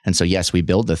wheels. And so, yes, we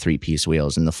build the 3-piece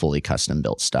wheels and the fully custom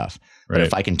built stuff. But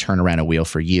if I can turn around a wheel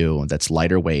for you that's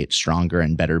lighter weight, stronger,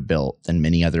 and better built than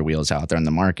many other wheels out there in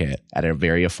the market at a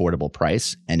very affordable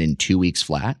price and in 2 weeks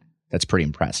flat, that's pretty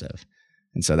impressive.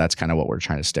 And so that's kind of what we're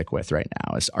trying to stick with right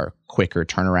now, is our quicker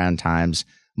turnaround times,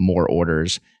 more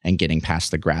orders, and getting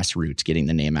past the grassroots, getting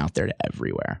the name out there to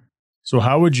everywhere. So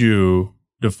how would you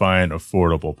define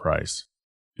affordable price?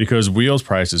 Because wheels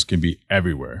prices can be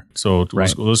everywhere. So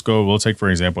let's take, for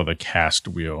example, the cast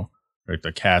wheel, right?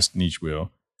 The cast niche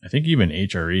wheel. I think even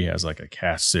HRE has like a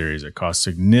cast series that costs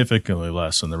significantly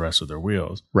less than the rest of their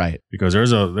wheels. Right. Because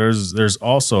there's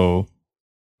also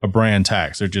a brand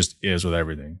tax. There just is with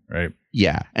everything, right?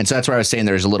 Yeah. And so that's where I was saying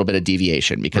there's a little bit of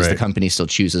deviation because the company still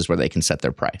chooses where they can set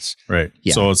their price. Right.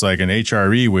 Yeah. So it's like an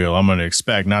HRE wheel. I'm going to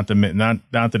expect not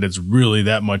that it's really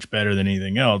that much better than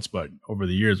anything else, but over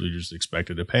the years, we just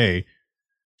expected to pay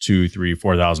 $2,000, $3,000,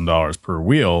 $4,000 per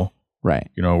wheel.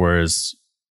 Right. Whereas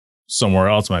somewhere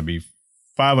else might be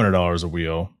 $500 a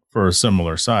wheel for a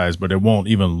similar size, but it won't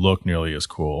even look nearly as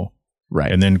cool. Right.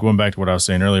 And then going back to what I was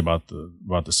saying earlier about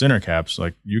the center caps,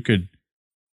 like you could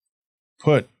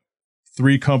put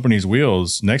 3 companies'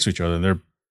 wheels next to each other, and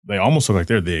they almost look like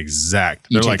they're the exact.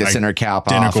 You take the center cap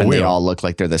off, and they all look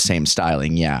like they're the same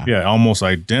styling. Yeah. Yeah, almost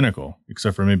identical,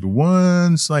 except for maybe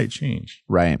one slight change.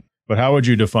 Right. But how would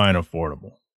you define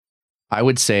affordable? I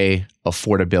would say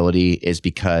affordability is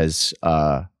because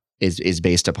is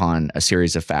based upon a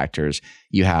series of factors.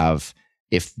 You have,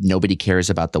 if nobody cares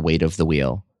about the weight of the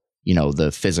wheel,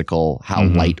 the physical, how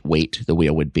lightweight the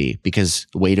wheel would be, because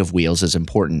the weight of wheels is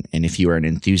important. And if you are an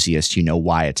enthusiast, you know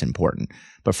why it's important.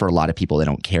 But for a lot of people, they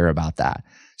don't care about that.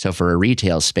 So for a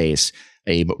retail space,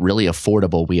 a really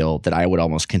affordable wheel that I would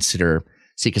almost consider,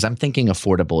 because I'm thinking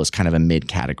affordable is kind of a mid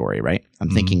category, right?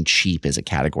 I'm thinking cheap is a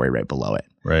category right below it.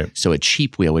 Right. So a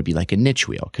cheap wheel would be like a niche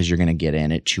wheel, because you're going to get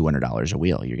in at $200 a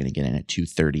wheel. You're going to get in at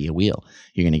 $230 a wheel.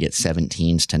 You're going to get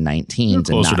 17s to 19s.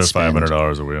 Closer to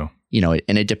 $500 a wheel.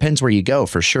 And it depends where you go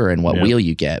for sure and what wheel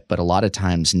you get. But a lot of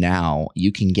times now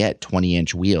you can get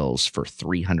 20-inch wheels for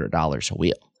 $300 a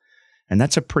wheel. And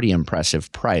that's a pretty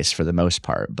impressive price for the most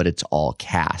part, but it's all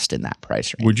cast in that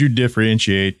price range. Would you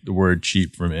differentiate the word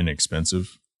cheap from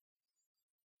inexpensive?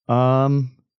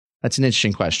 That's an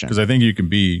interesting question. Because I think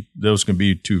those can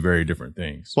be two very different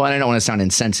things. Well, and I don't want to sound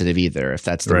insensitive either, if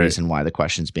that's the reason why the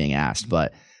question's being asked.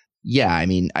 But yeah, I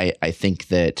mean, I think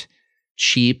that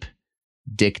cheap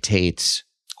dictates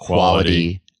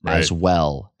quality as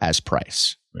well as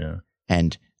price. Yeah.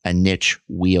 And a niche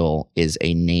wheel is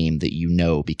a name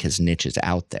that because niche is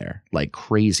out there, like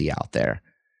crazy out there.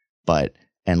 But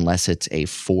unless it's a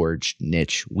forged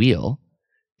niche wheel,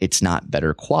 it's not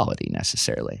better quality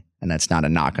necessarily. And that's not a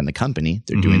knock on the company.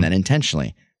 They're doing that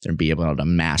intentionally. They're being able to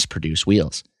mass produce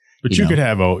wheels. But you can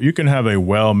have a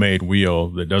well-made wheel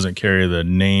that doesn't carry the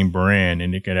name brand,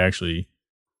 and it can actually,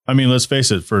 I mean, let's face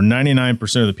it, for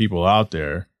 99% of the people out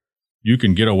there, you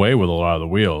can get away with a lot of the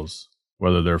wheels,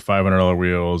 whether they're $500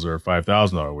 wheels or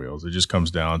 $5,000 wheels. It just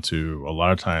comes down to a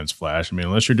lot of times flash. I mean,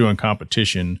 unless you're doing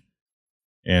competition,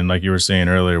 and like you were saying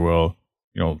earlier,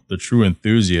 the true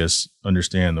enthusiasts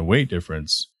understand the weight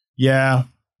difference. Yeah,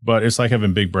 but it's like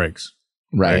having big brakes.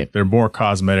 Right? They're more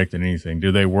cosmetic than anything.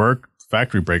 Do they work?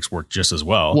 Factory brakes work just as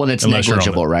well. Well, and it's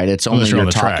negligible, right? It's only you're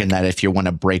talking that if you want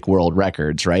to break world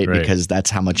records, right? Because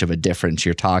that's how much of a difference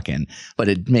you're talking. But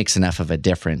it makes enough of a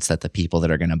difference that the people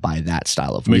that are going to buy that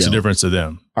style of wheel makes a difference to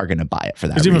them. Are going to buy it for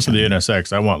that. Because even for the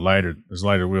NSX, I want as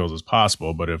lighter wheels as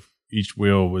possible. But if each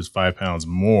wheel was 5 pounds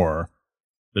more,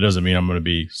 that doesn't mean I'm going to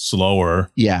be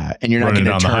slower. Yeah, and you're not going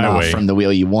to turn off from the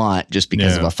wheel you want just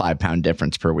because of a 5 pound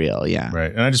difference per wheel. Yeah,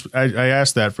 right. And I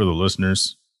asked that for the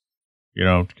listeners,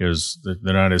 because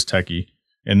they're not as techy.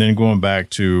 And then going back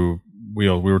to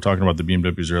wheel, we were talking about the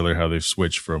BMWs earlier, how they've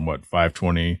switched from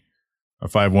 520,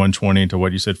 5120 to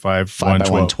what you said,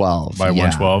 112.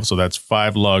 112. So that's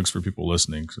 5 lugs for people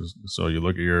listening. So you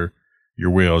look at your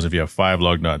wheels. If you have 5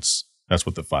 lug nuts, that's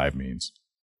what the 5 means.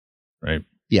 right?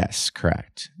 Yes,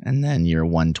 correct. And then your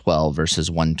 112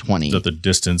 versus 120. Is that the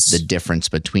distance? The difference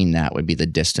between that would be the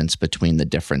distance between the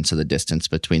difference of the distance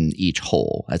between each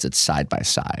hole as it's side by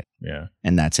side. Yeah.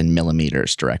 And that's in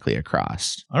millimeters directly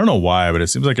across. I don't know why, but it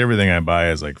seems like everything I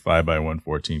buy is like 5 by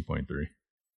 114.3.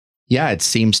 Yeah, it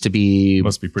seems to be,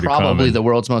 Must be pretty probably common. the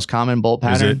world's most common bolt Is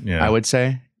pattern, it? Yeah. I would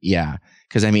say. Yeah.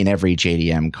 Because I mean, every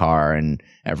JDM car and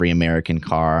every American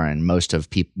car and most of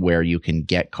where you can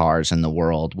get cars in the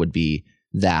world would be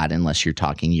that, unless you're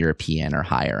talking European or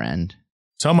higher end.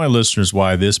 Tell my listeners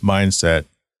why this mindset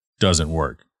doesn't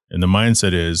work. And the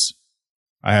mindset is,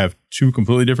 I have two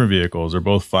completely different vehicles. They're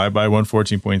both 5 by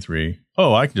 114.3.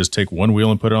 Oh, I can just take one wheel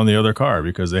and put it on the other car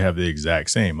because they have the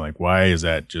exact same. Like, why is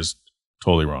that just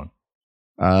totally wrong?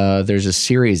 There's a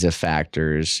series of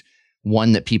factors.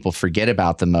 One that people forget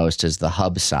about the most is the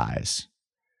hub size.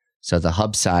 So the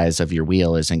hub size of your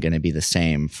wheel isn't going to be the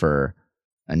same for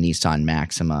a Nissan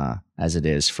Maxima as it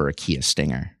is for a Kia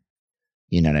Stinger.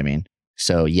 You know what I mean?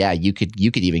 So yeah, you could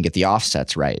even get the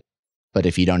offsets right. But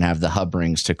if you don't have the hub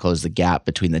rings to close the gap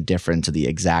between the difference of the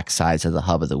exact size of the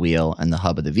hub of the wheel and the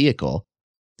hub of the vehicle,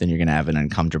 then you're going to have an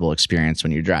uncomfortable experience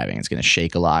when you're driving. It's going to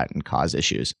shake a lot and cause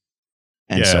issues.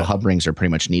 And so hub rings are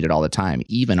pretty much needed all the time,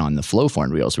 even on the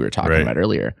flow-formed wheels we were talking about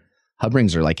earlier. Hub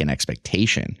rings are like an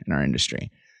expectation in our industry.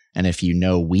 And if you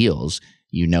know wheels,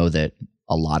 you know that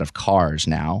a lot of cars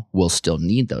now will still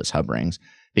need those hub rings,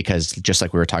 because just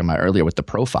like we were talking about earlier with the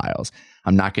profiles,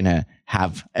 I'm not going to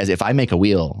have, as if I make a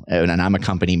wheel, and I'm a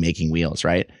company making wheels,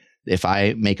 right? If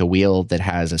I make a wheel that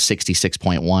has a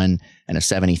 66.1 and a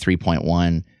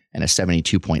 73.1 and a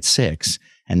 72.6,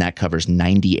 and that covers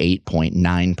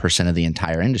 98.9% of the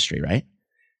entire industry, right?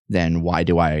 Then why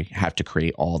do I have to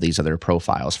create all these other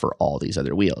profiles for all these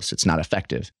other wheels? It's not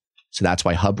effective. So that's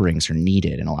why hub rings are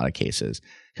needed in a lot of cases,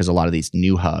 because a lot of these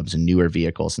new hubs and newer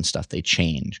vehicles and stuff, they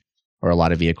change. Or a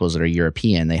lot of vehicles that are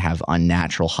European, they have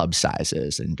unnatural hub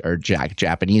sizes, or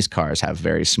Japanese cars have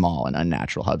very small and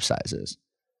unnatural hub sizes.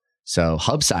 So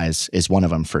hub size is one of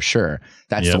them for sure.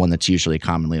 That's the one that's usually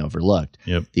commonly overlooked.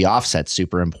 The offset's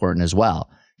super important as well,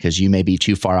 because you may be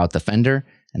too far out the fender,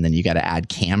 and then you got to add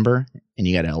camber, and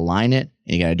you got to align it,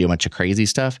 and you got to do a bunch of crazy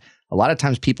stuff. A lot of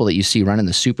times people that you see running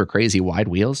the super crazy wide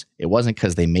wheels, it wasn't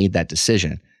because they made that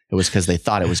decision. It was because they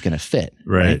thought it was going to fit.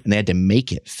 Right. And they had to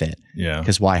make it fit. Yeah.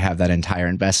 Because why have that entire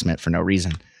investment for no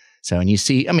reason? So, and you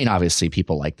see, I mean, obviously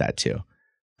people like that too.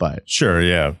 But sure,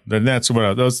 yeah. Then that's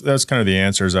what that's kind of the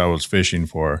answers I was fishing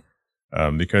for,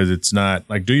 because it's not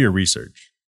like, do your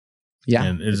research. Yeah.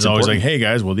 And it's always important. Like, hey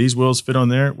guys, will these wheels fit on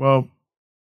there? Well,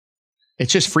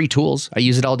 it's just free tools. I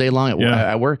use it all day long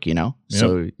at work, you know?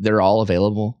 So they're all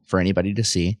available for anybody to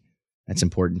see. It's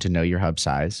important to know your hub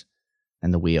size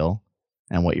and the wheel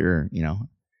and what you're, you know,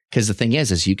 because the thing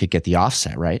is you could get the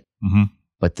offset, right? Mm-hmm.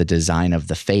 But the design of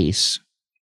the face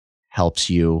helps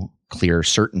you clear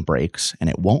certain brakes and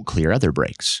it won't clear other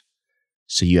brakes.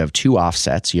 So you have two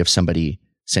offsets. You have somebody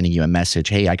sending you a message,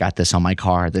 hey, I got this on my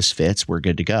car. This fits. We're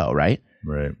good to go, right?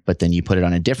 Right. But then you put it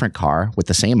on a different car with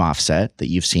the same offset that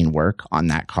you've seen work on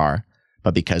that car.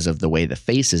 But because of the way the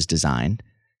face is designed,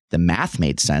 the math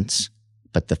made sense,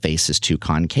 but the face is too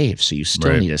concave. So you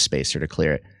still need a spacer to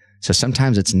clear it. So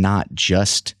sometimes it's not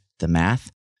just the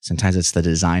math. Sometimes it's the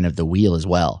design of the wheel as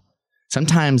well.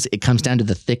 Sometimes it comes down to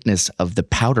the thickness of the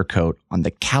powder coat on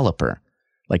the caliper.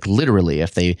 Like literally,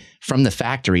 if they, from the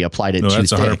factory, applied it too that's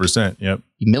thick, 100%. Yep.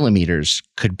 Millimeters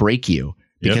could break you,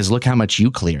 because look how much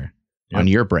you clear on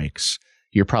your brakes.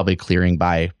 You're probably clearing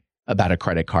by about a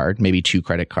credit card, maybe 2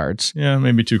 credit cards. Yeah,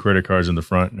 maybe 2 credit cards in the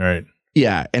front. Right.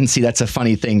 Yeah. And see, that's a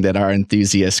funny thing that our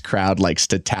enthusiast crowd likes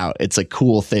to tout. It's a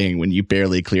cool thing when you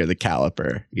barely clear the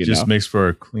caliper. It just makes for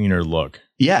a cleaner look.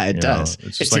 Yeah, it does.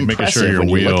 It's just like making sure your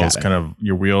wheels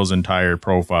your wheel's entire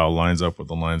profile lines up with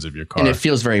the lines of your car. And it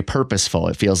feels very purposeful.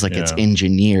 It feels like it's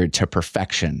engineered to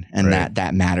perfection. And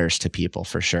that matters to people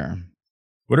for sure.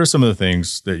 What are some of the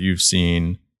things that you've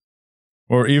seen,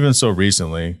 or even so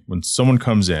recently, when someone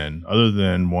comes in, other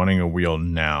than wanting a wheel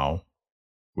now,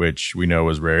 which we know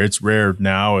is rare. It's rare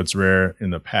now. It's rare in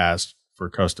the past for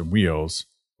custom wheels.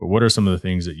 But what are some of the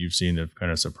things that you've seen that have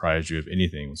kind of surprised you, if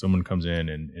anything? When someone comes in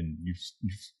and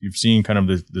you've seen kind of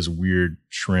this weird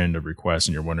trend of requests,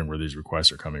 and you're wondering where these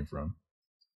requests are coming from.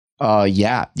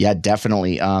 Yeah,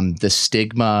 definitely. The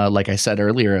stigma, like I said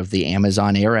earlier, of the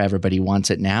Amazon era, everybody wants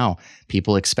it now.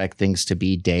 People expect things to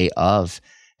be day of,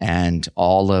 and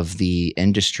all of the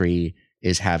industry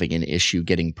is having an issue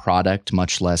getting product,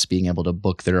 much less being able to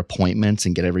book their appointments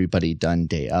and get everybody done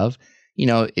day of. You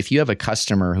know, if you have a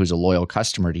customer who's a loyal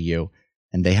customer to you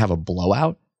and they have a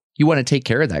blowout, You want to take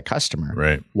care of that customer.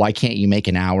 Right. Why can't you make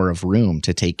an hour of room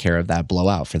to take care of that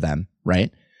blowout for them?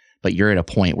 Right. But you're at a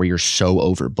point where you're so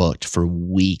overbooked for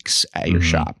weeks at your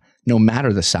shop, no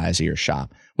matter the size of your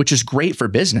shop, which is great for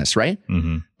business, right?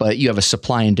 But you have a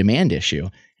supply and demand issue.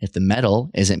 If the metal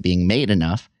isn't being made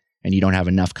enough and you don't have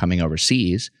enough coming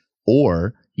overseas,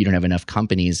 or you don't have enough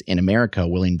companies in America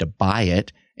willing to buy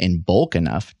it in bulk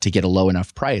enough to get a low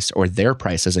enough price, or their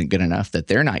price isn't good enough that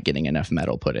they're not getting enough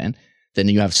metal put in, then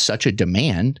you have such a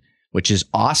demand, which is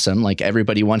awesome. Like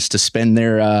everybody wants to spend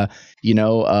their,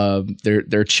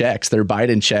 their checks, their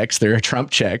Biden checks, their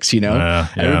Trump checks,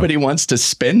 everybody wants to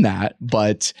spend that,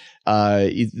 but,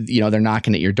 they're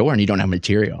knocking at your door and you don't have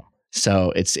material.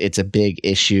 So it's a big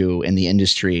issue in the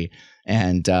industry.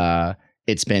 And,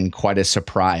 it's been quite a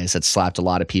surprise. It slapped a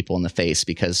lot of people in the face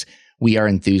because we are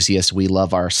enthusiasts. We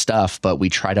love our stuff, but we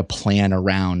try to plan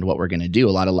around what we're going to do.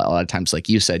 A lot of times, like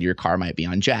you said, your car might be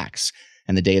on jacks,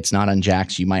 and the day it's not on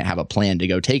jacks, you might have a plan to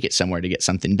go take it somewhere to get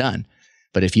something done.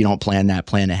 But if you don't plan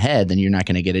ahead, then you're not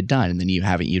going to get it done. And then you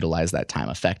haven't utilized that time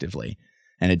effectively.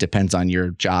 And it depends on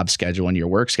your job schedule and your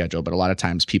work schedule. But a lot of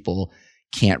times people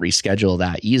can't reschedule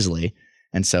that easily.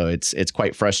 And so it's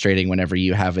quite frustrating whenever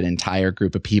you have an entire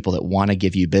group of people that want to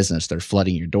give you business. They're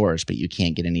flooding your doors, but you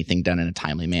can't get anything done in a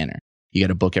timely manner. You got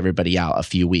to book everybody out a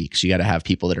few weeks. You got to have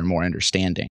people that are more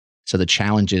understanding. So the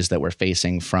challenges that we're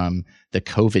facing from the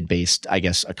COVID-based,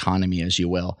 economy, as you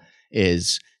will,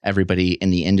 is everybody in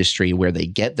the industry where they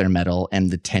get their metal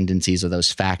and the tendencies of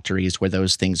those factories where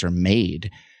those things are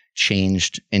made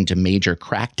changed into major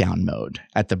crackdown mode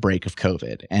at the break of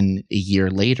COVID. And a year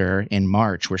later in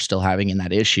March, we're still having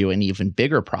that issue, an even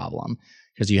bigger problem,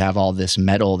 because you have all this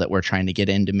metal that we're trying to get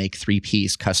in to make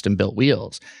 3-piece custom built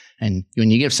wheels. And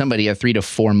when you give somebody a 3 to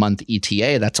 4 month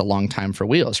ETA, that's a long time for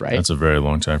wheels, right? That's a very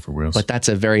long time for wheels. But that's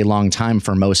a very long time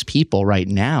for most people. Right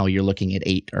now, you're looking at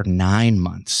 8 or 9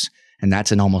 months. And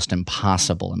that's an almost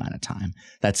impossible amount of time.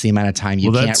 That's the amount of time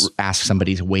you can't ask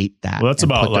somebody to wait that. Well, that's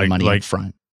about put their money up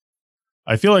front.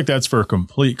 I feel like that's for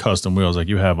complete custom wheels like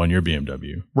you have on your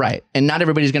BMW. Right. And not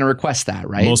everybody's going to request that,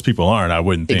 right? Most people aren't, I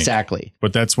wouldn't think. Exactly.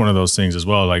 But that's one of those things as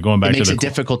well. Like going back to it makes it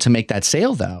difficult to make that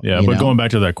sale though. Yeah, but going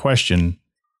back to that question,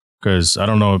 because I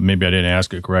don't know, maybe I didn't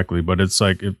ask it correctly, but it's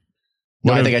like...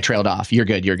 I think I trailed off. You're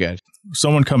good.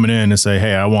 Someone coming in and say,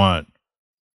 hey, I want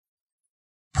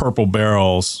purple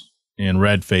barrels and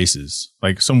red faces.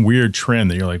 Like some weird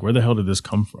trend that you're like, where the hell did this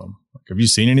come from? Like, have you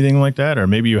seen anything like that? Or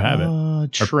maybe you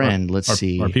haven't. Trend, let's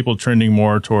see. Are people trending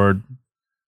more toward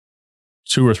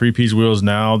 2 or 3 piece wheels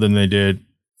now than they did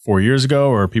 4 years ago?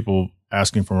 Or are people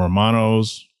asking for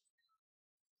Romanos?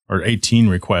 Or 18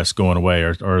 requests going away?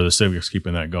 Or are the Civics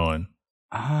keeping that going?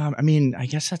 I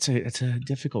guess that's a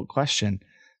difficult question.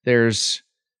 I'll just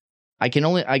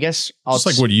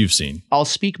like what you've seen. I'll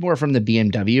speak more from the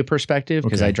BMW perspective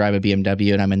because I drive a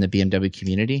BMW and I'm in the BMW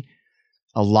community.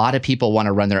 A lot of people want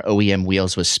to run their OEM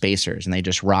wheels with spacers and they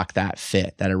just rock that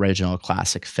fit, that original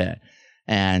classic fit.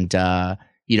 And,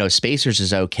 spacers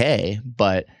is okay,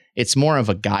 but it's more of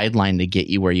a guideline to get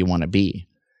you where you want to be.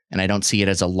 And I don't see it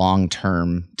as a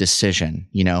long-term decision,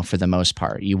 for the most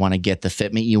part. You want to get the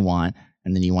fitment you want,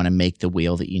 and then you want to make the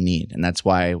wheel that you need. And that's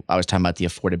why I was talking about the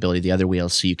affordability of the other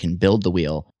wheels so you can build the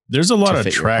wheel. There's a lot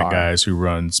of track guys who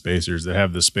run spacers that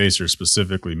have the spacer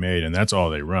specifically made, and that's all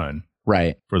they run.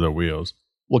 Right. For their wheels.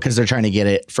 Well, because they're trying to get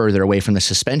it further away from the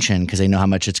suspension because they know how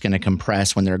much it's going to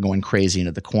compress when they're going crazy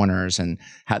into the corners, and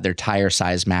how their tire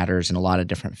size matters and a lot of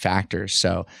different factors.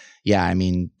 So, yeah,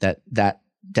 that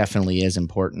definitely is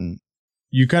important.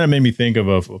 You kind of made me think of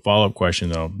a follow-up question,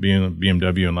 though. Being a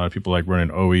BMW and a lot of people like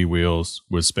running OE wheels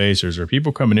with spacers. Are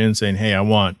people coming in saying, hey,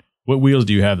 what wheels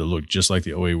do you have that look just like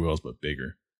the OE wheels but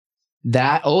bigger?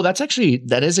 That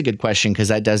is a good question because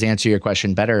that does answer your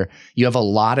question better. You have a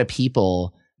lot of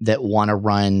people that want to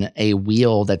run a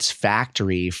wheel that's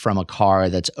factory from a car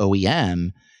that's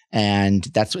OEM. And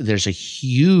there's a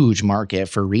huge market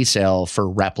for resale for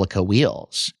replica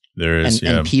wheels. There is,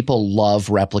 and people love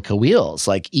replica wheels,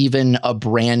 like even a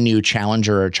brand new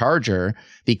Challenger or Charger,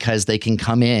 because they can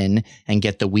come in and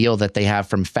get the wheel that they have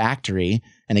from factory.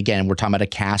 And again, we're talking about a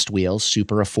cast wheel,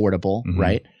 super affordable,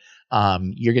 right?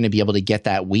 You're going to be able to get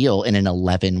that wheel in an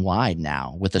 11 wide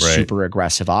now with a super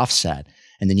aggressive offset.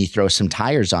 And then you throw some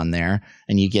tires on there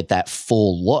and you get that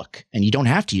full look and you don't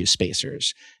have to use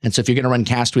spacers. And so if you're going to run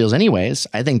cast wheels anyways,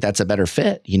 I think that's a better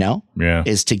fit,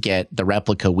 is to get the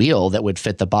replica wheel that would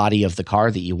fit the body of the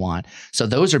car that you want. So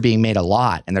those are being made a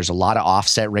lot, and there's a lot of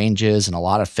offset ranges and a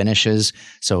lot of finishes.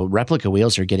 So replica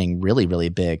wheels are getting really, really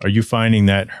big. Are you finding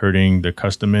that hurting the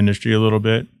custom industry a little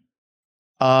bit?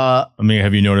 I mean,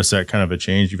 have you noticed that kind of a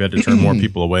change? You've had to turn more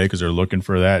people away because they're looking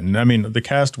for that. And I mean, the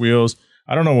cast wheels,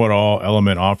 I don't know what all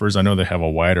Element offers. I know they have a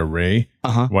wide array,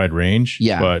 wide range.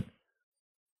 Yeah. But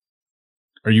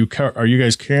are you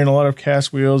guys carrying a lot of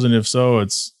cast wheels? And if so,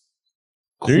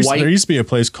 there used to be a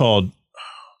place called,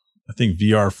 I think,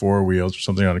 VR4 wheels or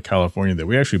something out of California that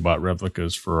we actually bought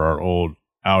replicas for our old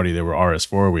Audi. They were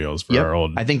RS4 wheels for our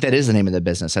old. I think that is the name of the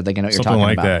business. I think I know what you're talking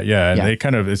about. Something like that. Yeah.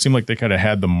 And it seemed like they kind of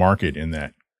had the market in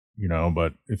that,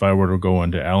 but if I were to go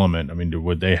into Element, I mean,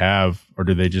 would they have, or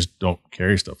do they just don't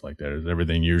carry stuff like that? Is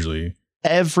everything usually?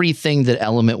 Everything that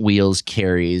Element Wheels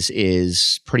carries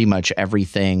is pretty much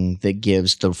everything that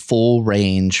gives the full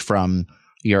range from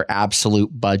your absolute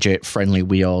budget friendly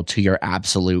wheel to your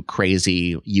absolute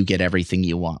crazy, you get everything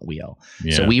you want wheel.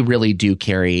 Yeah. So we really do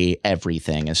carry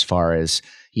everything as far as,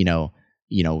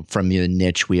 from the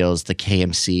niche wheels, the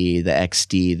KMC, the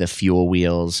XD, the fuel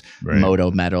wheels, Moto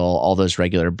Metal, all those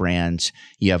regular brands.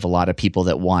 You have a lot of people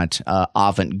that want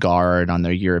Avant-Garde on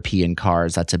their European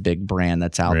cars. That's a big brand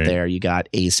that's out there. You got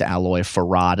Ace Alloy,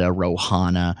 Ferrata,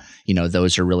 Rohana.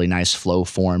 Those are really nice flow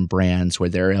form brands where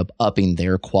they're upping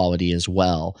their quality as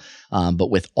well. But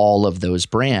with all of those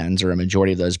brands, or a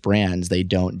majority of those brands, they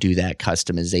don't do that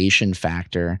customization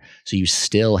factor. So you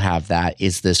still have that,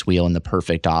 is this wheel in the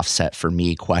perfect offset for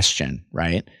me question,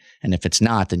 right? And if it's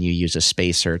not, then you use a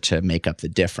spacer to make up the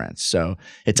difference. So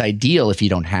it's ideal if you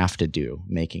don't have to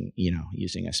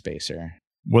using a spacer.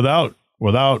 Without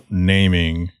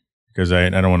naming, because I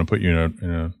don't want to put you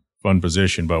in a fun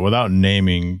position, but without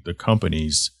naming the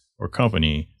companies or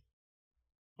company,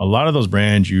 a lot of those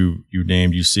brands you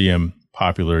named, you see them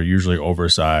popular, usually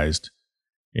oversized.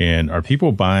 And are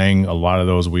people buying a lot of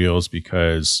those wheels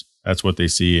because that's what they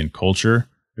see in culture?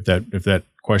 If that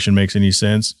question makes any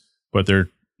sense, but they're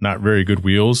not very good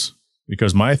wheels.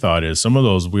 Because my thought is some of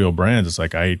those wheel brands, it's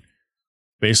like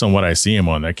based on what I see them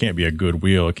on, that can't be a good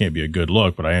wheel. It can't be a good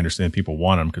look, but I understand people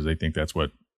want them because they think that's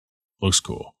what looks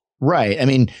cool. Right. I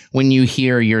mean, when you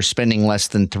hear you're spending less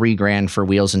than $3,000 for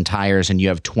wheels and tires and you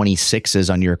have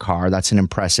 26s on your car, that's an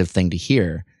impressive thing to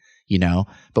hear,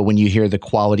 But when you hear the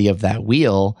quality of that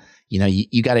wheel,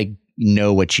 you got to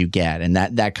know what you get. And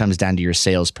that comes down to your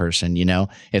salesperson,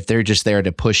 If they're just there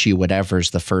to push you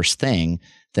whatever's the first thing,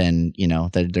 then,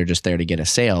 they're just there to get a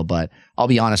sale. But I'll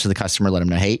be honest with the customer, let them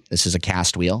know, hey, this is a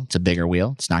cast wheel. It's a bigger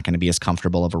wheel. It's not going to be as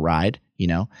comfortable of a ride.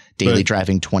 Daily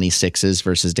driving 26s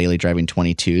versus daily driving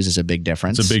 22s is a big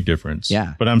difference. It's a big difference.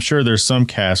 Yeah. But I'm sure there's some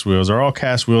cast wheels. Are all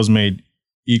cast wheels made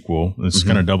equal? This is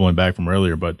kind of doubling back from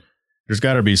earlier, but there's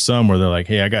got to be some where they're like,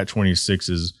 hey, I got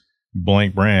 26s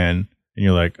blank brand. And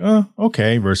you're like, oh,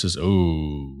 okay, versus,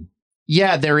 oh.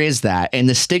 Yeah, there is that. And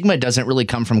the stigma doesn't really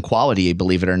come from quality,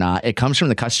 believe it or not. It comes from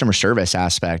the customer service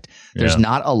aspect. There's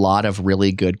not a lot of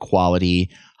really good quality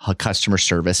customer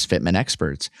service fitment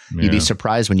experts. Yeah. You'd be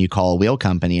surprised when you call a wheel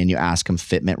company and you ask them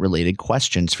fitment related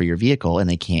questions for your vehicle and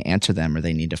they can't answer them or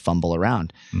they need to fumble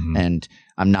around. And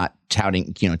I'm not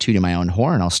touting my own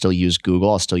horn. I'll still use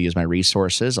Google. I'll still use my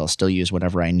resources. I'll still use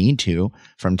whatever I need to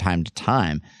from time to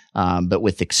time. But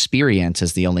with experience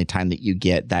is the only time that you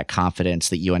get that confidence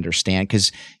that you understand,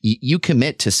 because you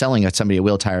commit to selling somebody a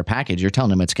wheel tire package. You're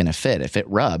telling them it's going to fit. If it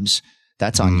rubs,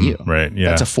 that's on you. Right. Yeah.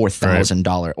 That's a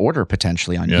 $4,000 order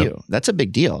potentially on you. That's a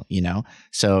big deal,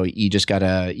 So you just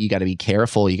gotta be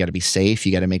careful. You gotta be safe.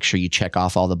 You gotta make sure you check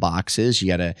off all the boxes. You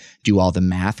gotta do all the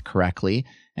math correctly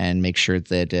and make sure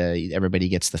that everybody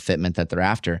gets the fitment that they're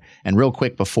after. And real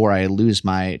quick before I lose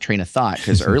my train of thought,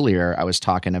 because earlier I was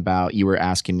talking about, you were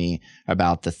asking me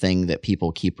about the thing that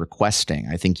people keep requesting.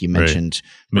 I think you mentioned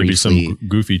maybe briefly, some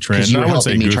goofy trend. Because you were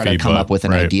helping me try to come up with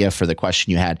an idea for the question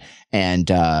you had.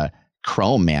 And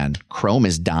Chrome, man, Chrome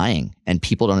is dying, and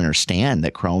people don't understand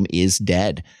that Chrome is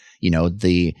dead.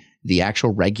 The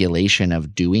actual regulation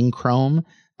of doing Chrome.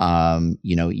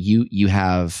 You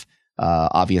have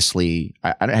obviously.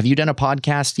 Have you done a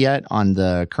podcast yet on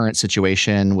the current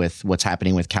situation with what's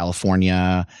happening with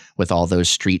California, with all those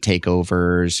street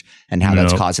takeovers, and how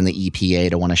that's causing the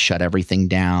EPA to want to shut everything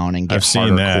down and get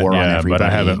harder core on everybody? But I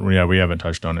haven't. Yeah, we haven't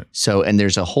touched on it. So, and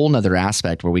there's a whole nother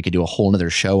aspect where we could do a whole nother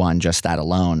show on just that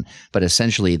alone. But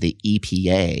essentially, the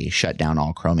EPA shut down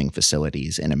all chroming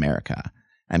facilities in America.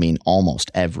 I mean,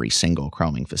 almost every single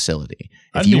chroming facility.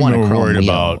 If you want a chrome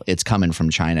wheel, it's coming from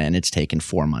China, and it's taken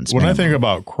 4 months. When I think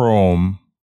about chrome,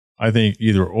 I think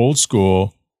either old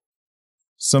school,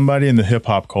 somebody in the hip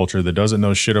hop culture that doesn't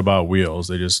know shit about wheels.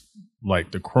 They just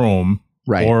like the chrome,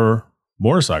 or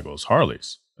motorcycles,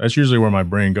 Harleys. That's usually where my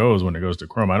brain goes when it goes to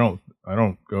chrome. I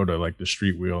don't go to like the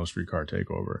street wheel and street car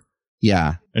takeover.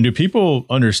 Yeah. And do people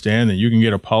understand that you can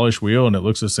get a polished wheel and it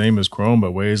looks the same as chrome,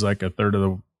 but weighs like a third of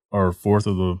the or a fourth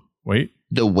of the weight?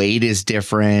 The weight is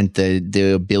different.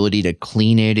 The ability to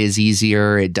clean it is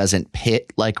easier. It doesn't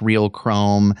pit like real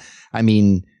chrome. I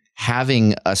mean,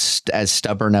 having as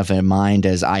stubborn of a mind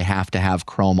as I have to have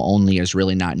chrome only is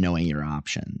really not knowing your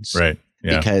options. Right.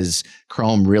 Yeah. Because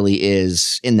chrome really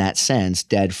is, in that sense,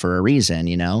 dead for a reason.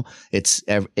 You know, it's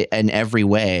in every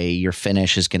way, your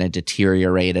finish is going to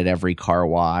deteriorate at every car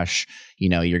wash. You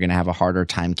know, you're going to have a harder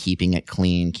time keeping it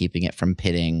clean, keeping it from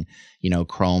pitting. You know,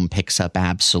 chrome picks up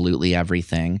absolutely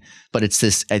everything. But it's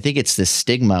this, I think it's this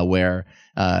stigma where,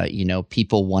 you know,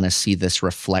 people want to see this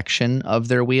reflection of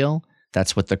their wheel.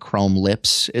 That's what the chrome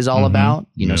lips is all about.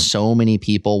 You know, so many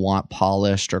people want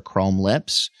polished or chrome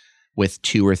lips with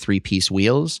 2 or 3 piece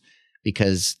wheels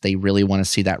because they really want to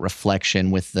see that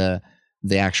reflection with the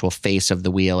actual face of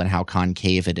the wheel and how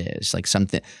concave it is. Like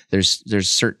something, there's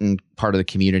certain part of the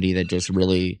community that just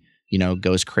really, you know,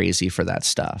 goes crazy for that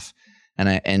stuff.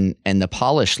 And the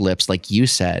polished lips, like you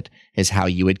said, is how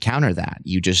you would counter that.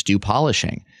 You just do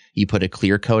polishing. You put a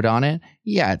clear coat on it.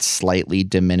 Yeah, it slightly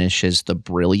diminishes the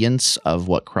brilliance of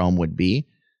what chrome would be.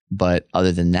 But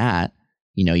other than that,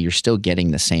 you know, you're still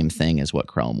getting the same thing as what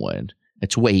chrome would.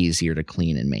 It's way easier to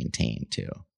clean and maintain too.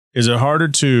 Is it harder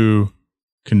to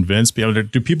convince people?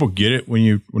 Do people get it when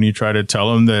you try to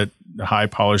tell them that the high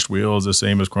polished wheel is the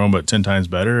same as chrome but 10 times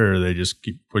better, or they just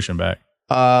keep pushing back?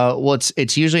 Well,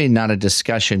 it's usually not a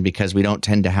discussion because we don't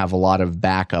tend to have a lot of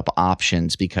backup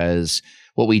options, because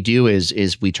what we do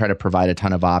is we try to provide a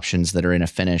ton of options that are in a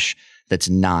finish that's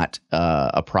not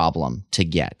a problem to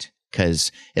get.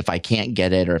 Because if I can't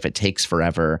get it or if it takes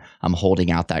forever, I'm holding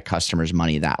out that customer's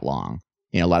money that long.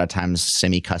 You know, a lot of times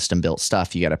semi-custom built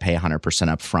stuff, you got to pay 100%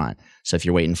 up front. So if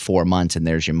you're waiting 4 months and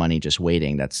there's your money just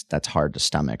waiting, that's hard to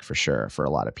stomach for sure for a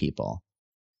lot of people.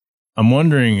 I'm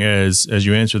wondering, as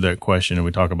you answer that question and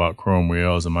we talk about chrome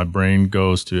wheels, and my brain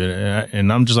goes to it,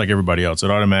 and I'm just like everybody else.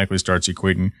 It automatically starts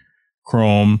equating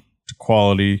chrome to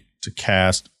quality, to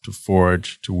cast, to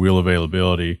forge, to wheel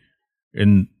availability.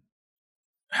 And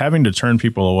having to turn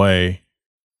people away,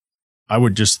 I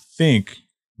would just think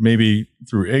maybe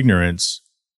through ignorance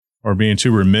or being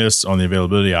too remiss on the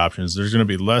availability options, there's going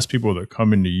to be less people that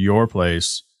come into your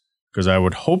place, because I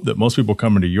would hope that most people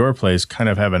coming to your place kind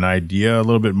of have an idea a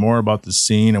little bit more about the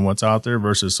scene and what's out there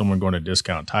versus someone going to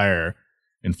Discount Tire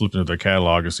and flipping through their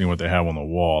catalog and seeing what they have on the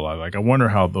wall. I wonder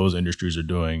how those industries are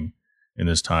doing in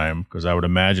this time, because I would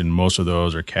imagine most of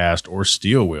those are cast or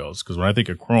steel wheels. Because when I think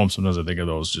of chrome, sometimes I think of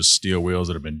those just steel wheels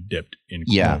that have been dipped in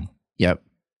chrome. Yeah. Yep.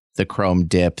 The chrome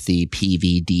dip, the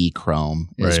PVD chrome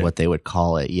is what they would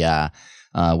call it. Yeah.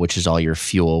 Which is all your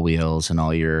fuel wheels and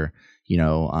all your, you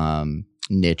know,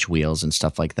 niche wheels and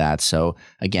stuff like that. So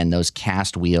again, those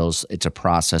cast wheels, it's a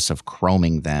process of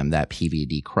chroming them, that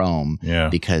PVD chrome,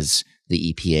 because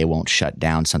the EPA won't shut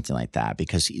down something like that,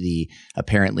 because the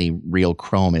apparently real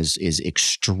chrome is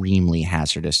extremely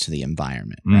hazardous to the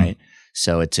environment, right?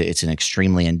 So it's an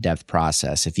extremely in-depth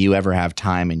process. If you ever have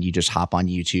time and you just hop on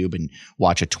YouTube and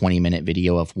watch a 20-minute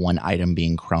video of one item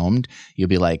being chromed, you'll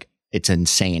be like, it's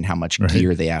insane how much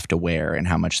gear they have to wear and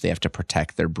how much they have to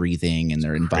protect their breathing and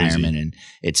their environment. And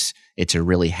it's a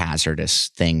really hazardous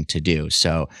thing to do.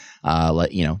 So,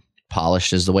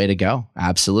 polished is the way to go.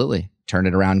 Absolutely. Turn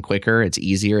it around quicker. It's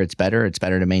easier. It's better. It's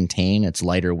better to maintain. It's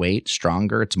lighter weight,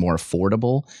 stronger. It's more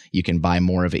affordable. You can buy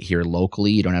more of it here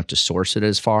locally. You don't have to source it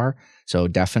as far. So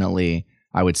definitely,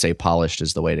 I would say polished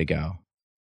is the way to go.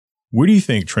 Where do you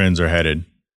think trends are headed?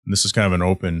 And this is kind of an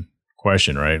open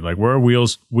question, right? Like, where are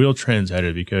wheel trends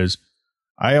headed? Because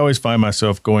I always find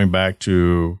myself going back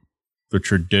to the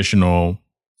traditional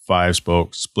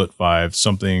 5-spoke, split 5,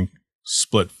 something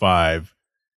split 5,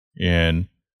 and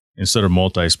instead of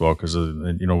multi-spoke, because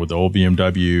you know, with the old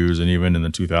BMWs and even in the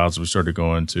 2000s, we started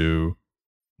going to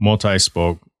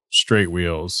multi-spoke straight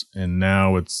wheels, and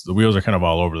now the wheels are kind of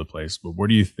all over the place. But what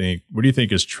do you think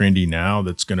is trendy now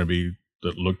that's going to be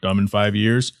that look dumb in 5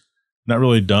 years? Not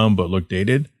really dumb, but look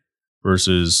dated.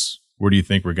 Versus where do you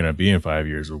think we're going to be in 5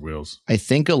 years with wheels? I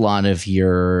think a lot of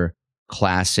your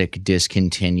classic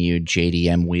discontinued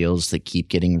JDM wheels that keep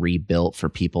getting rebuilt for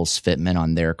people's fitment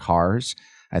on their cars,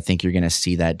 I think you're going to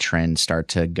see that trend start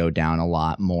to go down a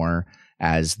lot more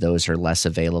as those are less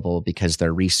available, because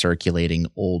they're recirculating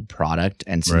old product.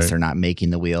 And since they're not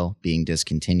making the wheel, being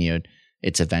discontinued,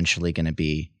 it's eventually going to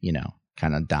be, you know,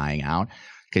 kind of dying out.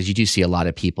 Because you do see a lot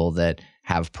of people that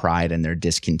have pride in their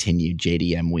discontinued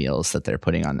JDM wheels that they're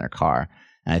putting on their car.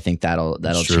 And I think that'll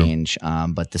change.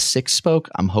 But the 6-spoke,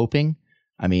 I'm hoping.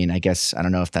 I mean, I guess, I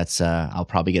don't know if that's, I'll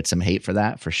probably get some hate for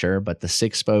that for sure. But the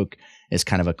 6-spoke is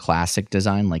kind of a classic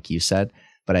design, like you said.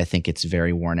 But I think it's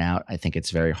very worn out. I think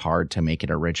it's very hard to make it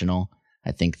original.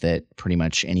 I think that pretty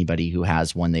much anybody who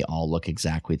has one, they all look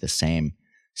exactly the same.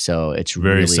 So it's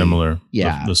very really similar.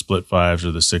 Yeah. The split 5s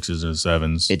or the 6s and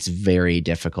 7s. It's very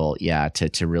difficult,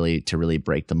 to really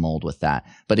break the mold with that.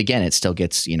 But again, it still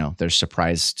gets, there's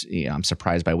surprised, I'm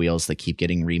surprised by wheels that keep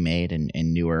getting remade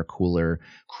and newer, cooler,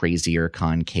 crazier,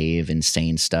 concave,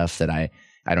 insane stuff that I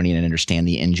don't even understand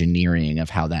the engineering of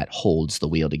how that holds the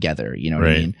wheel together. You know what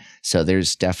I mean? So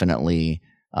there's definitely,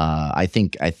 I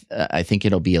think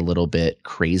it'll be a little bit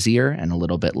crazier and a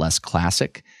little bit less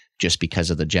classic, just because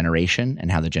of the generation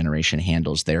and how the generation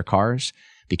handles their cars.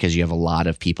 Because you have a lot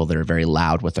of people that are very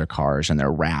loud with their cars and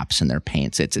their wraps and their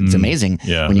paints. It's amazing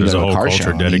when you go to a car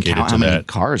show. Count how many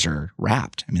cars are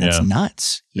wrapped. I mean, that's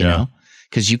nuts. You know.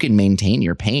 Because you can maintain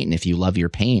your paint, and if you love your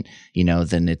paint,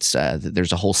 then it's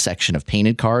there's a whole section of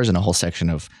painted cars and a whole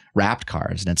section of wrapped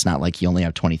cars, and it's not like you only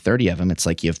have 20, 30 of them. It's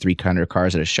like you have 300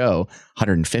 cars at a show,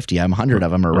 150 of them, 100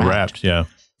 of them are wrapped. Yeah.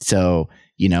 So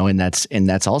and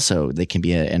that's also, they can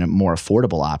be a more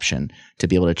affordable option to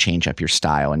be able to change up your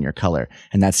style and your color.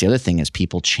 And that's the other thing, is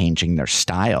people changing their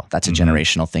style. That's a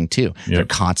generational thing too. Yep. They're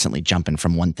constantly jumping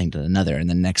from one thing to another and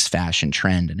the next fashion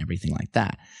trend and everything like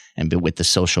that. And with the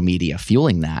social media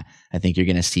fueling that, I think you're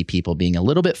going to see people being a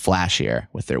little bit flashier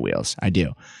with their wheels. I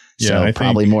do. Yeah, so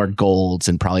probably more golds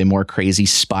and probably more crazy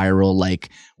spiral, like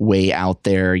way out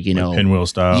there, pinwheel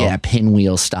style. Yeah,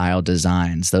 pinwheel style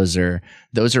designs. Those are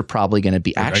probably going to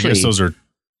be actually. I guess those are.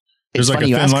 There's like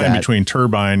a thin line between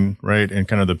turbine, right, and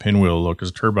kind of the pinwheel look.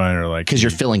 Because turbine are like, because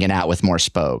you're filling it out with more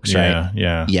spokes, right?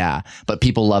 Yeah. But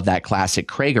people love that classic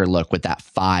Krager look with that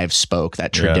 5 spoke,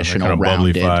 that traditional that kind of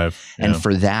rounded. Bubbly 5. And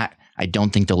for that, I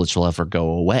don't think those will ever go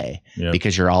away,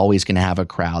 because you're always going to have a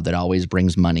crowd that always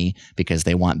brings money because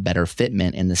they want better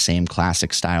fitment in the same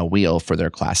classic style wheel for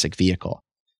their classic vehicle.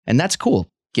 And that's cool.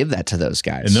 Give that to those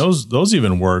guys. And those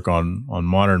even work on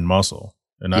modern muscle.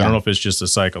 And I don't know if it's just a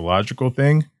psychological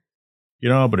thing,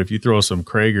 but if you throw some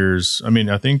Kragers,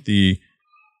 I think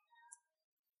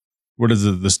what is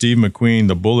it? The Steve McQueen,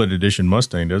 the Bullet Edition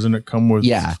Mustang, doesn't it come with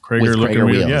Krager looking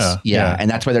wheels? Yeah. And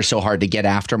that's why they're so hard to get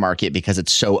aftermarket, because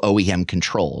it's so OEM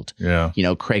controlled. Yeah.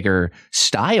 Krager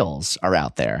styles are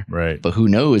out there. Right. But who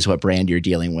knows what brand you're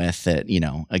dealing with that,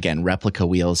 again, replica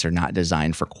wheels are not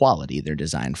designed for quality. They're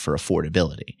designed for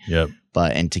affordability. Yep.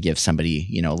 And to give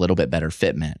somebody, a little bit better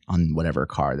fitment on whatever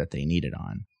car that they need it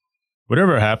on.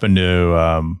 Whatever happened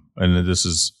to, and this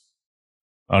is,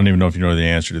 I don't even know if you know the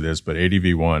answer to this, but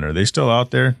ADV1, are they still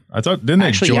out there? I thought, didn't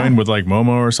they join with like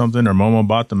Momo or something, or Momo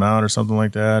bought them out or something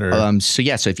like that? Or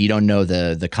So if you don't know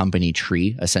the company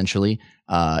tree, essentially,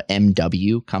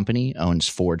 MW company owns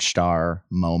Forge Star,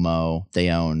 Momo. They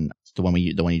own the one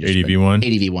you just ADV1?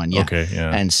 ADV1, yeah. Okay,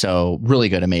 yeah. And so really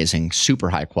good, amazing, super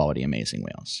high quality, amazing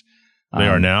wheels. They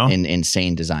are now?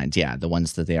 Insane designs, yeah, the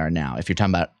ones that they are now. If you're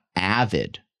talking about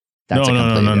Avid, that's no.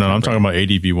 I'm talking about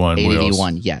ADV1 wheels.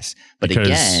 ADV1, yes. But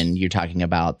again, you're talking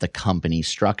about the company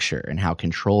structure and how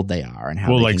controlled they are and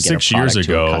how they can get a product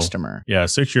to a customer. Yeah,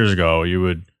 6 years ago, you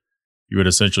would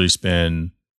essentially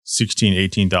spend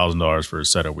 $18,000 for a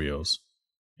set of wheels,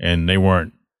 and they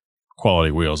weren't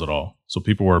quality wheels at all. So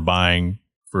people were buying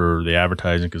for the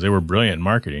advertising because they were brilliant in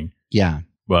marketing. Yeah.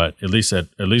 But at least at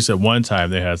one time,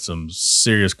 they had some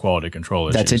serious quality control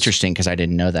issues. That's interesting, because I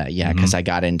didn't know that. Yeah, because I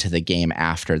got into the game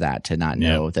after that to not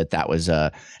know that was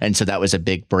and so that was a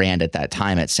big brand at that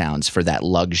time. It sounds, for that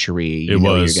luxury. You're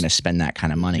going to spend that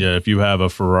kind of money. Yeah, if you have a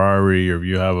Ferrari, or if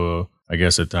you have I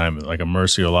guess at the time, like a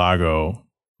Murcielago,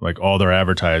 like all their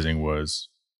advertising was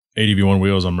ADV1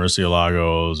 wheels on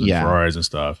Murcielagos and Ferraris and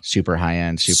stuff. Super high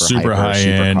end, super high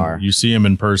end. Supercar. You see them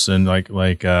in person, like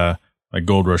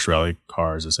Gold Rush Rally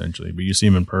cars, essentially. But you see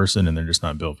them in person, and they're just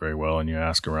not built very well. And you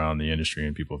ask around the industry,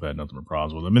 and people have had nothing but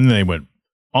problems with them. And then they went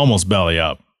almost belly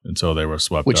up until they were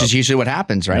swept Which up. is usually what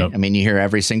happens, right? Yep. I mean, you hear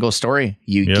every single story.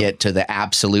 You get to the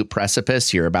absolute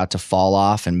precipice. You're about to fall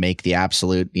off and make the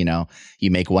absolute,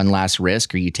 you make one last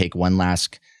risk, or you take one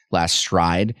last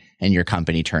stride, and your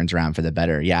company turns around for the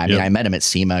better. Yeah, I mean, I met him at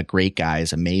SEMA. Great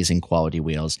guys, amazing quality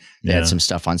wheels. They had some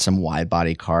stuff on some wide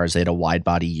body cars. They had a wide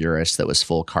body Urus that was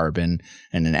full carbon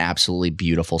and an absolutely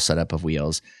beautiful setup of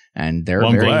wheels. And they're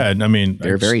I'm glad. I mean,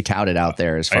 they're very touted out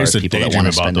there as far as people that want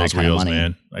to spend that kind of money.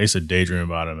 Man. I used to daydream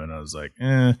about them, and I was like,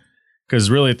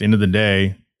 because really at the end of the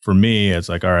day, for me, it's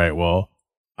like, all right, well,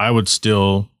 I would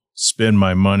still spend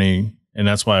my money, and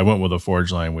that's why I went with a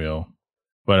Forge Line wheel.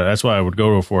 But that's why I would go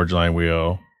to a Forge Line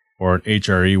wheel or an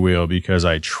HRE wheel, because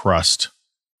I trust,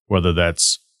 whether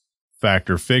that's fact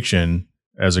or fiction.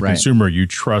 As a consumer, you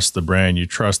trust the brand, you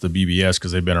trust the BBS,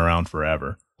 because they've been around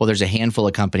forever. Well, there's a handful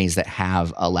of companies that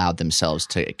have allowed themselves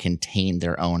to contain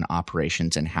their own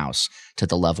operations in-house to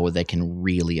the level where they can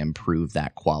really improve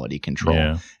that quality control.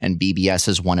 Yeah. And BBS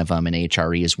is one of them, and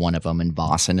HRE is one of them, and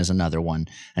Vossen is another one.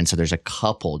 And so there's a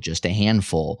couple, just a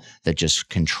handful, that just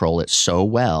control it so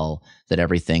well that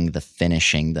everything, the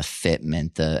finishing, the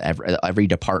fitment, every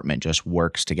department just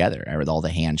works together. All the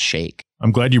hands shake.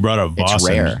 I'm glad you brought up Vossen. It's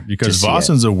rare because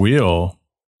Vossen's a wheel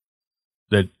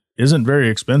that isn't very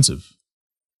expensive.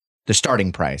 The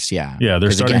starting price, yeah. Yeah,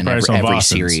 their starting price on every Vossen's,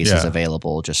 series is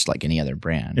available just like any other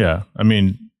brand. Yeah. I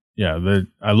mean,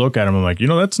 I look at them, I'm like,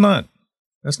 that's not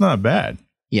bad.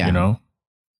 Yeah.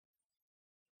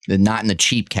 Not in the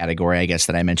cheap category, I guess,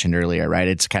 that I mentioned earlier, right?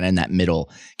 It's kind of in that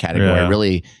middle category,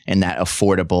 really in that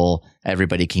affordable,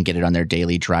 everybody can get it on their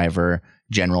daily driver.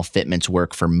 General fitments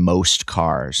work for most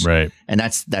cars. Right. And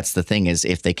that's the thing is,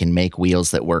 if they can make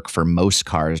wheels that work for most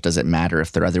cars, does it matter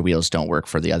if their other wheels don't work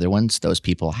for the other ones? Those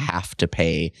people have to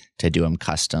pay to do them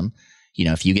custom.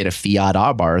 If you get a Fiat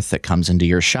Abarth that comes into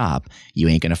your shop, you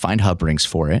ain't going to find hub rings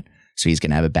for it. So he's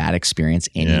going to have a bad experience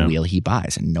any wheel he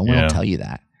buys. And no one will tell you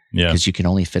that. Yeah. Because you can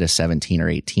only fit a 17 or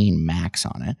 18 max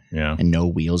on it. Yeah. And no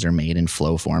wheels are made in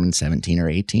flow form in 17 or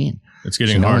 18. It's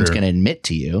getting so no harder. one's going to admit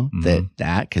to you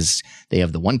that because they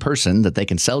have the one person that they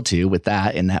can sell to with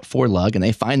that in that 4-lug, and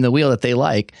they find the wheel that they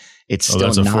like. It's still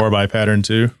that's a 4x pattern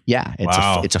too? Yeah.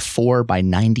 It's a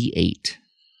 4x98.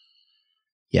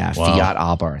 Yeah. Wow. Fiat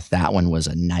Abarth. That one was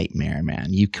a nightmare,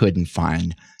 man. You couldn't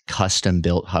find custom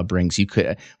built hub rings.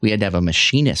 We had to have a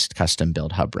machinist custom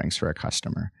build hub rings for a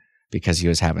customer because he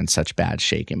was having such bad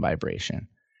shake and vibration.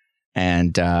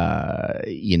 And,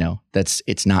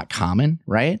 it's not common,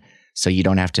 right? So you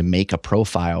don't have to make a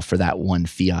profile for that one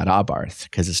Fiat Abarth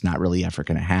because it's not really ever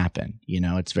going to happen.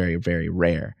 It's very, very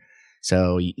rare.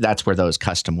 So that's where those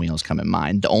custom wheels come in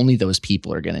mind. Only those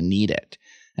people are going to need it.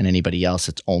 And anybody else,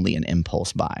 it's only an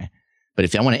impulse buy. But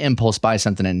if I want to impulse buy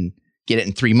something and get it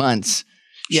in 3 months,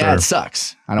 it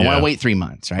sucks. I don't want to wait 3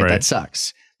 months, right? That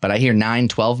sucks. But I hear 9,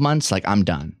 12 months, like I'm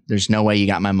done. There's no way you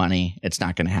got my money. It's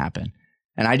not going to happen.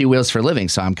 And I do wheels for a living,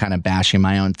 so I'm kind of bashing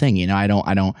my own thing. I don't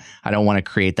want to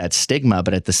create that stigma,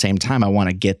 but at the same time, I want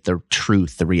to get the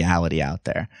truth, the reality out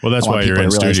there. Well, that's why you're in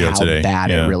studio today. How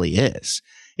bad it really is.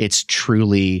 It's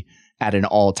truly at an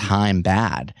all-time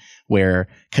bad.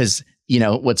 Because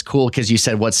what's cool? Because you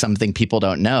said what's something people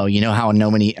don't know. You know how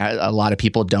a lot of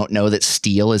people don't know that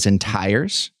steel is in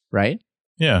tires, right?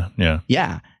 Yeah.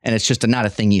 And it's just not a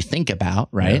thing you think about,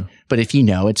 right? Yeah. But if you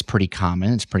know, it's pretty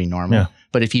common. It's pretty normal. Yeah.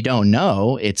 But if you don't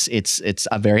know, it's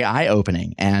a very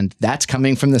eye-opening. And that's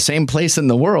coming from the same place in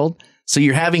the world. So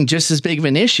you're having just as big of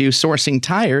an issue sourcing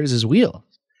tires as wheels.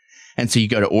 And so you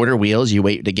go to order wheels, you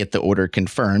wait to get the order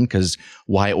confirmed because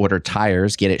why order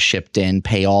tires, get it shipped in,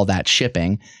 pay all that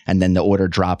shipping, and then the order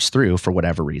drops through for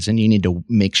whatever reason. You need to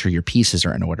make sure your pieces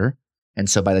are in order. And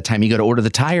so by the time you go to order the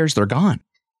tires, they're gone.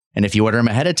 And if you order them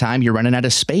ahead of time, you're running out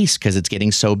of space because it's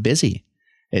getting so busy.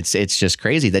 It's just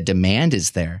crazy. The demand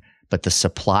is there, but the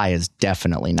supply is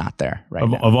definitely not there right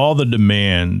now. Of all the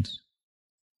demand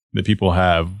that people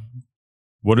have,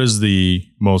 what is the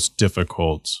most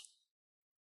difficult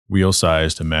wheel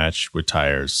size to match with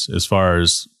tires as far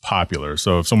as popular?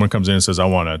 So if someone comes in and says, I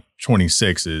want a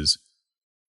 26s,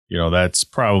 that's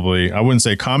probably, I wouldn't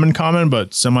say common,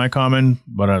 but semi-common.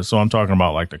 But so I'm talking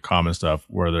about like the common stuff,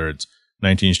 whether it's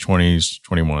 19s, 20s,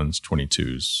 21s,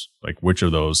 22s. Like which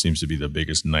of those seems to be the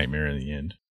biggest nightmare in the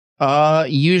end?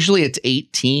 Usually it's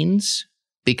 18s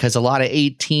because a lot of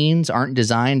 18s aren't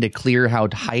designed to clear how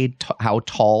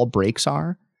tall brakes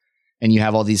are. And you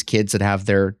have all these kids that have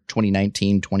their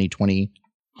 2019, 2020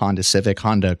 Honda Civic,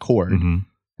 Honda Accord. Mm-hmm.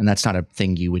 And that's not a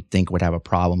thing you would think would have a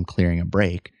problem clearing a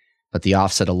brake. But the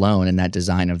offset alone and that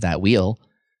design of that wheel,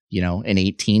 an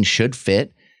 18 should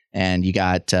fit. And you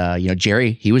got,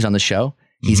 Jerry, he was on the show.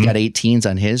 He's got 18s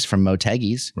on his from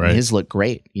Motegi's. Right. And his look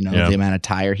great, the amount of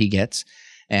tire he gets.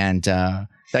 And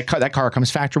that car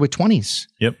comes factory with 20s.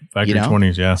 Yep, factory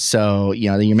 20s, yeah. So,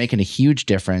 you're making a huge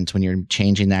difference when you're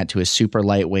changing that to a super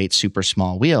lightweight, super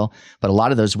small wheel. But a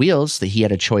lot of those wheels that he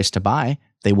had a choice to buy,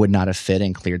 they would not have fit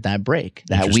and cleared that brake.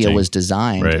 That wheel was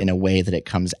designed in a way that it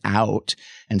comes out.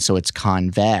 And so it's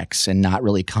convex and not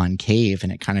really concave.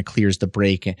 And it kind of clears the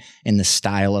brake in the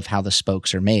style of how the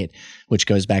spokes are made, which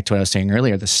goes back to what I was saying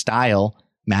earlier. The style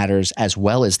matters as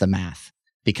well as the math,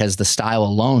 because the style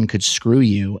alone could screw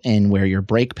you in where your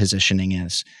brake positioning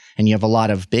is. And you have a lot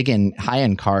of big and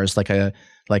high-end cars like a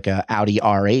Audi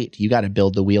R8. You got to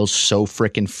build the wheels so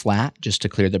freaking flat just to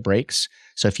clear the brakes.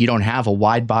 So if you don't have a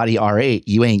wide body R8,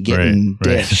 you ain't getting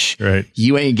dish. Right.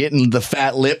 You ain't getting the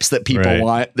fat lips that people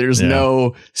want. There's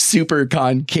no super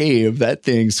concave. That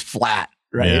thing's flat.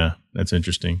 right? Yeah, that's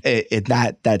interesting.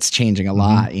 That's changing a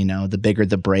lot. You know, the bigger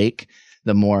the brake,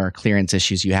 the more clearance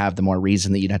issues you have, the more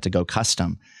reason that you'd have to go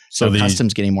custom. So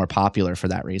custom's getting more popular for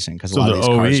that reason, because a lot of these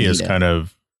cars need it. is kind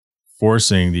of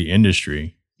forcing the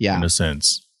industry in a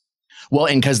sense. Well,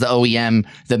 and because the OEM,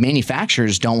 the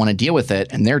manufacturers don't want to deal with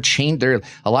it, and they're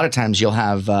a lot of times you'll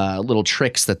have little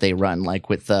tricks that they run, like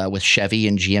with Chevy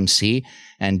and GMC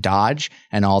and Dodge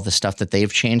and all the stuff that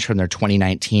they've changed from their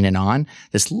 2019 and on.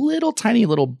 This little tiny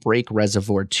little brake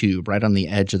reservoir tube right on the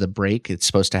edge of the brake. It's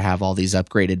supposed to have all these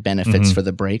upgraded benefits for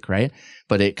the brake, right?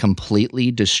 But it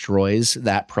completely destroys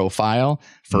that profile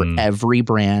for every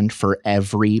brand, for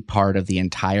every part of the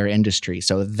entire industry.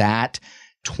 So that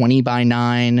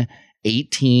 20x9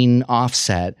 18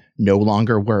 offset no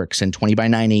longer works, and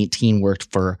 20x9 18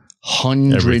 worked for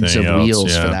hundreds of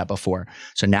wheels for that before.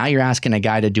 So now you're asking a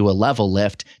guy to do a level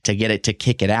lift to get it to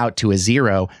kick it out to a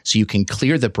 0 so you can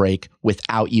clear the brake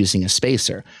without using a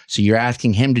spacer. So you're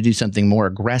asking him to do something more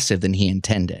aggressive than he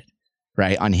intended,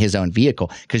 right, on his own vehicle,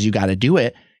 because you got to do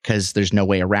it because there's no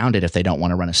way around it if they don't want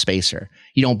to run a spacer.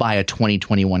 You don't buy a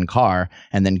 2021 car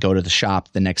and then go to the shop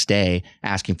the next day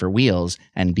asking for wheels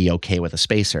and be okay with a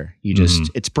spacer. You just,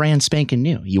 it's brand spanking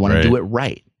new. You want to do it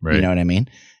right. You know what I mean?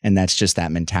 And that's just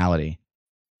that mentality.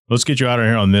 Let's get you out of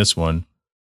here on this one.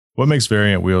 What makes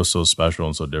Variant wheels so special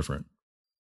and so different?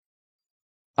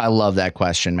 I love that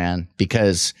question, man,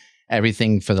 because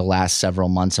everything for the last several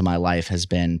months of my life has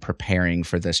been preparing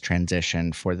for this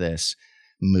transition, for this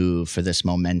move, for this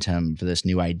momentum, for this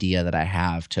new idea that I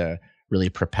have to really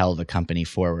propel the company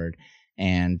forward.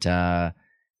 And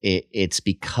it's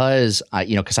because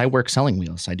because I work selling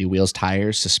wheels. I do wheels,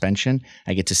 tires, suspension.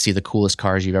 I get to see the coolest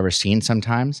cars you've ever seen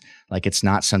sometimes. Like, it's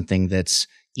not something that's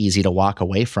easy to walk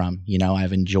away from. You know,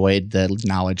 I've enjoyed the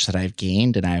knowledge that I've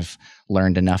gained, and I've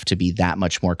learned enough to be that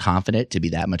much more confident, to be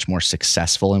that much more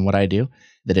successful in what I do,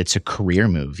 that it's a career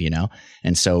move, you know?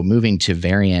 And so moving to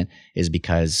Variant is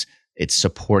because it's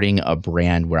supporting a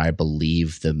brand where I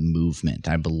believe the movement,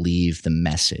 I believe the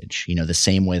message, you know, the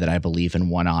same way that I believe in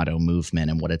One Auto movement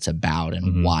and what it's about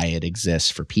and why it exists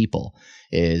for people,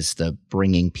 is the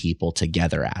bringing people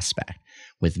together aspect.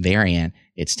 With Variant,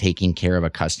 it's taking care of a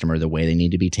customer the way they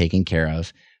need to be taken care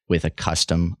of with a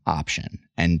custom option,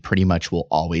 and pretty much will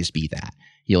always be that.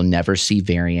 You'll never see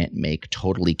Variant make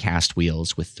totally cast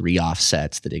wheels with 3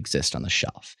 offsets that exist on the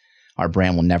shelf. Our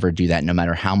brand will never do that, no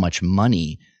matter how much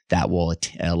money that will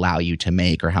allow you to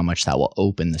make or how much that will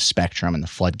open the spectrum and the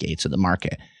floodgates of the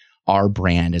market. Our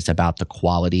brand is about the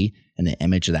quality and the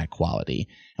image of that quality.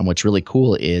 And what's really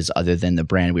cool is, other than the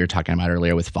brand we were talking about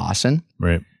earlier with Vossen,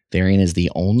 Variant is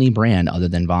the only brand other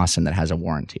than Vossen that has a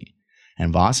warranty.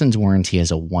 And Vossen's warranty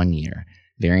is a 1 year.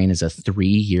 Variant is a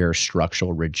 3-year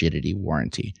structural rigidity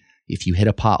warranty. If you hit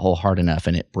a pothole hard enough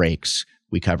and it breaks,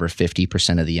 we cover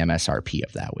 50% of the MSRP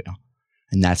of that wheel.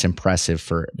 And that's impressive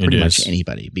for pretty much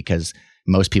anybody, because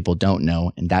most people don't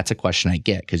know. And that's a question I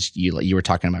get, because you were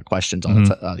talking about questions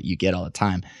all you get all the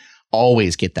time.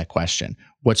 Always get that question.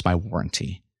 What's my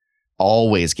warranty?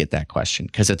 Always get that question,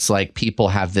 because it's like people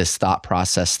have this thought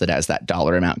process that as that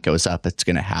dollar amount goes up, it's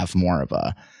going to have more of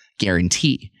a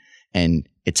guarantee. And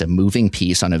it's a moving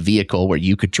piece on a vehicle where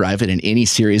you could drive it in any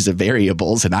series of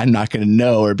variables, and I'm not going to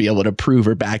know or be able to prove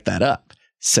or back that up.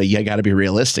 So you got to be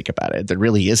realistic about it. There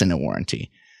really isn't a warranty.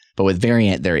 But with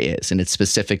Variant, there is. And it's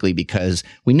specifically because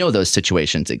we know those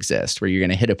situations exist where you're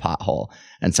going to hit a pothole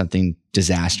and something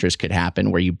disastrous could happen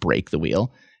where you break the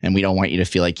wheel. And we don't want you to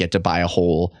feel like you have to buy a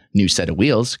whole new set of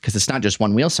wheels, because it's not just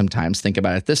one wheel sometimes. Think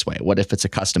about it this way. What if it's a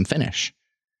custom finish?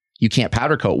 You can't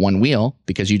powder coat one wheel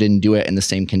because you didn't do it in the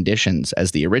same conditions as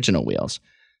the original wheels.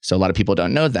 So a lot of people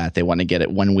don't know that. They want to get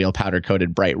it one wheel powder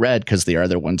coated bright red because the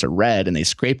other ones are red and they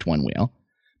scraped one wheel.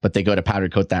 But they go to powder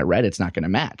coat that red, it's not going to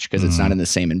match because it's not in the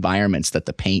same environments that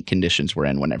the paint conditions were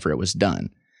in whenever it was done.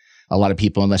 A lot of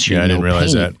people, unless you know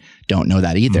paint, don't know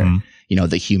that either. You know,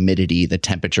 the humidity, the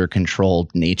temperature controlled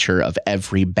nature of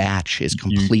every batch is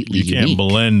completely unique. You can't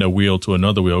blend a wheel to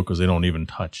another wheel because they don't even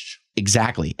touch.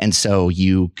 Exactly. And so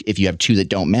if you have 2 that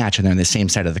don't match and they're on the same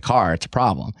side of the car, it's a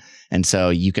problem. And so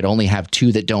you could only have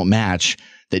 2 that don't match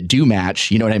that do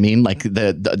match. You know what I mean? Like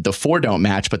the 4 don't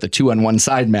match, but the 2 on one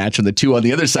side match and the 2 on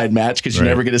the other side match, because you're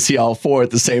never going to see all 4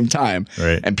 at the same time.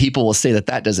 And people will say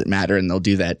that doesn't matter, and they'll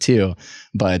do that too.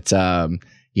 But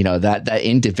You know, that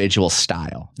individual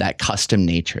style, that custom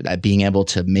nature, that being able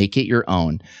to make it your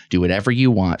own, do whatever you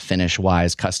want, finish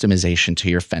wise, customization to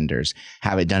your fenders,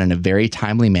 have it done in a very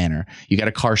timely manner. You got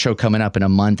a car show coming up in a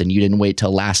month and you didn't wait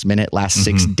till last minute, last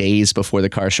 6 days before the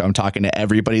car show. I'm talking to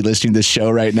everybody listening to this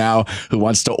show right now who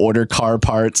wants to order car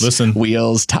parts,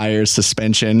 wheels, tires,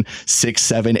 suspension, 6,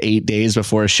 7, 8 days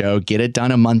before a show. Get it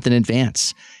done a month in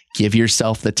advance. Give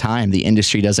yourself the time. The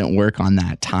industry doesn't work on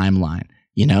that timeline.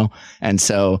 You know, and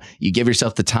so you give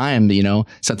yourself the time, you know,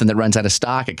 something that runs out of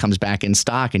stock, it comes back in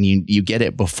stock and you get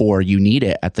it before you need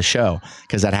it at the show,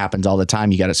 because that happens all the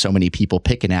time. You got so many people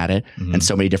picking at it and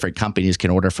so many different companies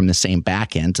can order from the same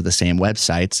back end to the same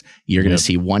websites. You're going to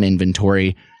see one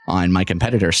inventory on my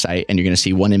competitor's site and you're going to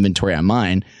see one inventory on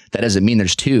mine. That doesn't mean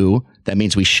there's two. That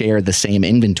means we share the same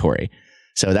inventory.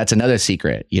 So that's another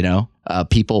secret, you know,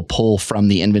 people pull from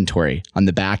the inventory on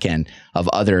the back end of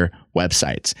other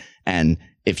websites. And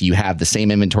if you have the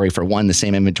same inventory for one, the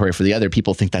same inventory for the other,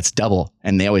 people think that's double.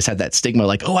 And they always had that stigma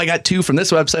like, oh, I got 2 from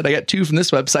this website. I got 2 from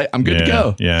this website. I'm good to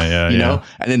go. You know,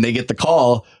 and then they get the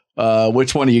call,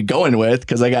 which one are you going with?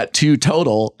 Because I got 2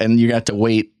 total and you got to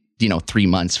wait, you know, 3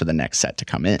 months for the next set to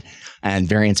come in. And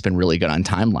Variant's been really good on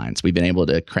timelines. We've been able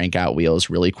to crank out wheels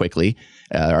really quickly.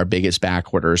 Our biggest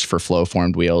back orders for flow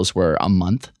formed wheels were a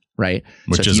month. Right.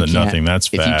 Which isn't nothing. That's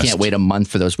fast. If you can't wait a month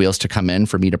for those wheels to come in,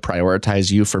 for me to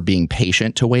prioritize you for being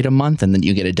patient to wait a month, and then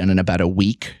you get it done in about a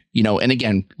week, you know, and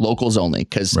again, locals only,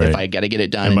 because if I got to get it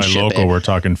done and ship local, we're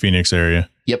talking Phoenix area.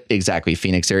 Yep, exactly.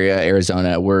 Phoenix area,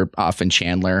 Arizona. We're off in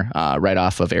Chandler, right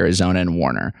off of Arizona and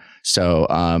Warner. So,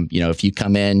 you know, if you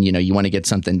come in, you know, you want to get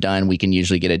something done, we can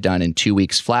usually get it done in 2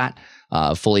 weeks flat,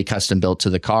 fully custom built to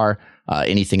the car,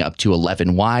 anything up to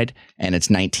 11 wide, and it's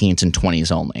 19s and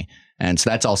 20s only. And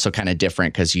so that's also kind of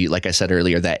different because you, like I said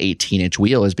earlier, that 18-inch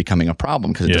wheel is becoming a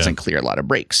problem because it doesn't clear a lot of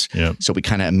brakes. So we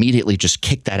kind of immediately just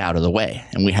kick that out of the way.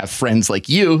 And we have friends like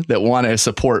you that want to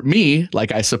support me,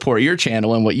 like I support your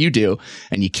channel and what you do.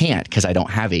 And you can't because I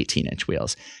don't have 18-inch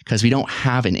wheels, because we don't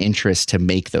have an interest to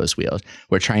make those wheels.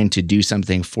 We're trying to do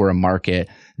something for a market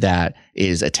that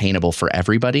is attainable for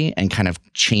everybody and kind of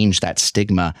change that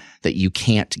stigma that you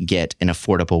can't get an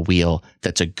affordable wheel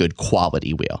that's a good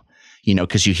quality wheel. You know,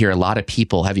 because you hear a lot of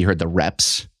people, have you heard the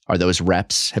reps? Are those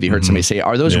reps? Have you heard somebody say,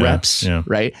 are those reps?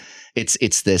 Right?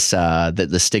 It's this,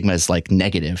 the stigma is like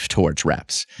negative towards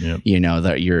reps. You know,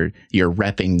 that you're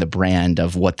repping the brand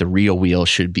of what the real wheel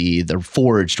should be, the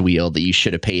forged wheel that you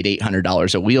should have paid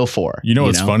 $800 a wheel for. You know,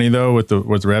 what's funny though, with the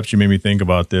reps, you made me think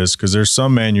about this, because there's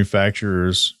some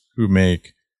manufacturers who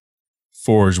make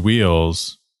forged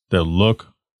wheels that look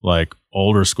like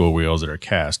older school wheels that are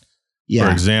cast. For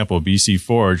example, BC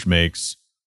Forge makes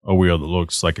a wheel that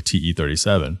looks like a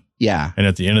TE37. And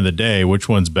at the end of the day, which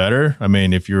one's better? I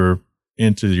mean, if you're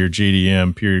into your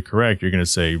GDM period correct, you're going to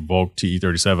say Volk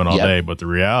TE37 all day. But the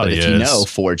reality is, if you know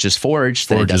Forge is Forge,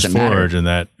 then it doesn't matter. And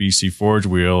that BC Forge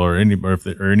wheel or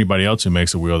anybody else who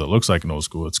makes a wheel that looks like an old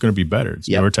school, it's going to be better. It's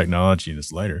newer technology and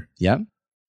it's lighter.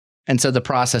 And so the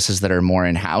processes that are more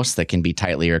in-house that can be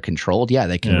tightly controlled,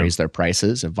 they can raise their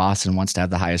prices. If Vossen wants to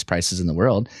have the highest prices in the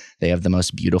world, they have the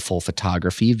most beautiful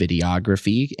photography,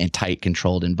 videography, and tight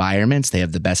controlled environments. They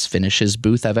have the best finishes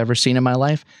booth I've ever seen in my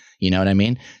life. You know what I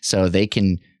mean? So they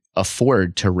can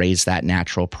afford to raise that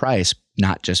natural price,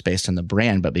 not just based on the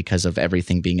brand, but because of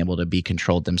everything being able to be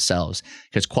controlled themselves.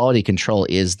 Because quality control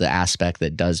is the aspect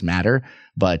that does matter,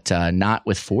 but not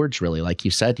with Forge, really. Like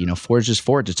you said, you know, Forge is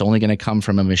Forge. It's only going to come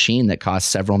from a machine that costs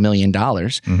several $1 million.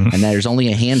 And there's only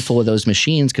a handful of those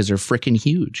machines because they're freaking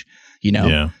huge, you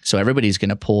know? So everybody's going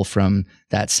to pull from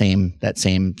that same,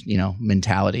 you know,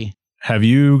 mentality. Have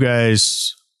you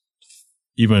guys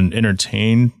even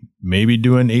entertained maybe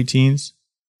doing 18s?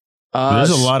 There's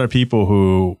a lot of people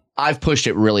who I've pushed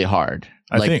it really hard.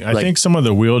 I think some of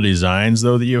the wheel designs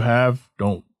though that you have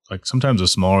don't, like, sometimes the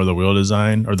smaller the wheel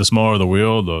design or the smaller the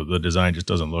wheel, the design just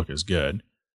doesn't look as good.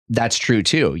 That's true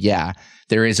too. Yeah.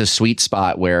 There is a sweet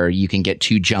spot where you can get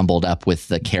too jumbled up with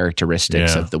the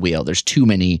characteristics of the wheel. There's too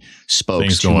many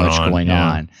spokes, too much going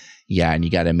on. Yeah. And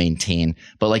you got to maintain.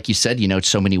 But like you said, you know,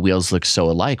 so many wheels look so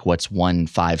alike. What's one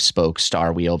 5-spoke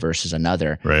star wheel versus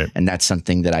another? Right. And that's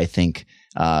something that I think,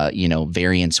 you know,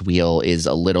 Variant's wheel is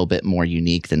a little bit more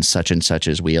unique than such and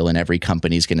such's wheel. And every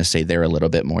company's going to say they're a little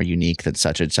bit more unique than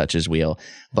such and such's wheel.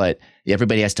 But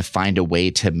everybody has to find a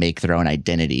way to make their own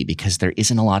identity because there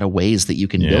isn't a lot of ways that you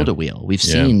can build a wheel. We've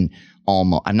seen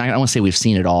almost, I don't want to say we've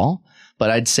seen it all, but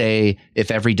I'd say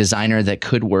if every designer that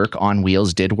could work on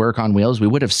wheels did work on wheels, we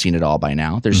would have seen it all by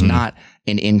now. There's not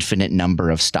an infinite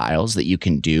number of styles that you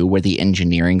can do where the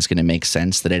engineering is going to make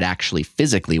sense, that it actually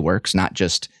physically works, not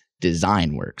just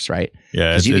design works, right?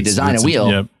 Yeah, because you can design a wheel,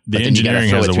 the but then you got to engineering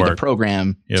throw has it to through the work.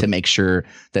 program Yep. to make sure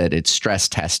that it's stress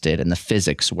tested and the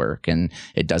physics work and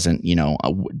it doesn't,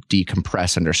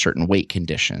 decompress under certain weight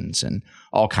conditions and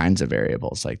all kinds of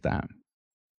variables like that.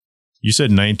 You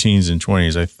said 19s and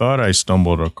 20s. I thought I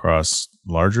stumbled across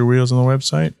larger wheels on the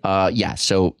website. Yeah.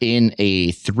 So in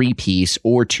a 3-piece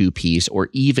or 2-piece or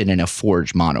even in a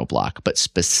forged monoblock, but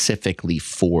specifically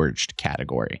forged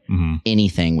category,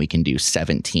 anything we can do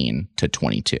 17 to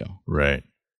 22. Right.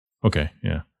 Okay.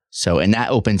 Yeah. So, and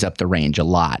that opens up the range a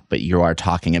lot, but you are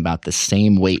talking about the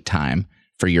same wait time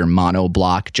for your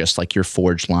monoblock, just like your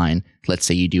forged line. Let's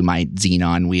say you do my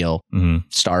Xenon wheel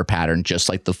star pattern, just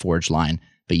like the forged line,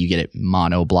 but you get it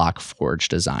monoblock forged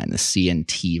design, the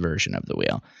CNT version of the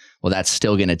wheel. Well, that's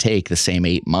still going to take the same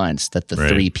 8 months that the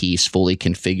 3-piece, fully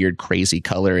configured, crazy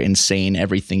color, insane,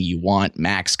 everything you want,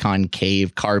 max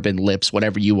concave, carbon lips,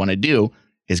 whatever you want to do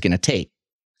is going to take.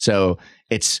 So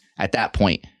it's at that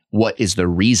point, what is the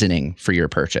reasoning for your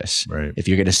purchase? Right. If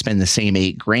you're going to spend the same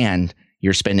 $8,000,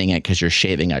 you're spending it because you're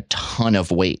shaving a ton of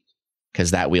weight,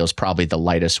 because that wheel is probably the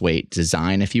lightest weight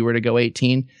design. If you were to go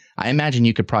 18, I imagine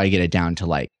you could probably get it down to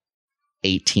like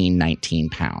 18, 19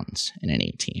 pounds in an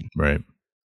 18. Right.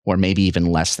 Or maybe even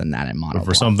less than that in monoblock. But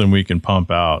for something we can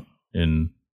pump out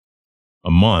in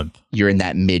a month, you're in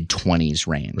that mid-20s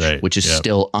range, which is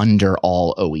still under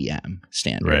all OEM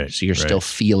standards. Right. So you're still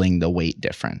feeling the weight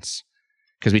difference.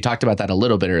 Because we talked about that a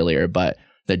little bit earlier, but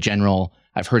the general,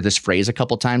 I've heard this phrase a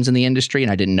couple times in the industry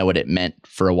and I didn't know what it meant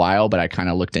for a while, but I kind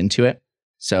of looked into it.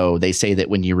 So they say that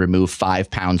when you remove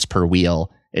 5 pounds per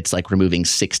wheel, it's like removing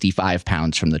 65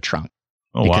 pounds from the trunk.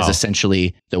 Oh, because wow.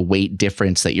 essentially the weight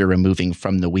difference that you're removing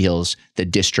from the wheels, the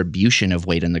distribution of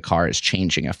weight in the car is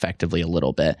changing effectively a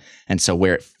little bit. And so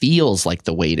where it feels like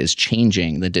the weight is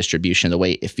changing, the distribution of the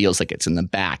weight, it feels like it's in the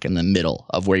back, in the middle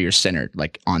of where you're centered,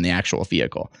 like on the actual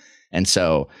vehicle. And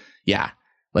so, yeah,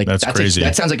 like that's crazy.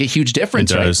 That sounds like a huge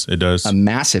difference, right? It does. A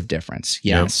massive difference.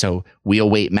 Yeah. Yep. So wheel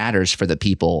weight matters for the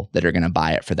people that are going to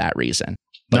buy it for that reason.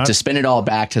 But to spin it all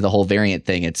back to the whole variant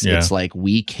thing, it's like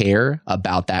we care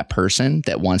about that person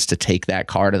that wants to take that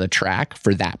car to the track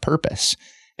for that purpose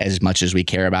as much as we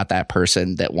care about that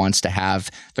person that wants to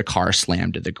have the car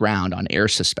slammed to the ground on air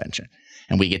suspension.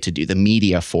 And we get to do the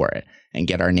media for it and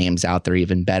get our names out there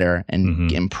even better and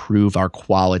improve our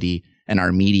quality and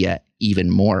our media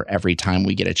even more every time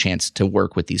we get a chance to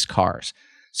work with these cars.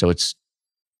 So it's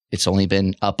only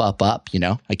been up. I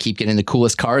keep getting the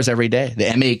coolest cars every day. The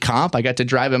M8 Comp, I got to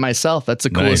drive it myself. That's the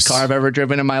coolest car I've ever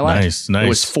driven in my life. Nice. It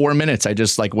was 4 minutes. I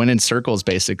just went in circles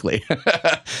basically.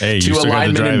 Hey, to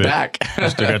alignment and back. You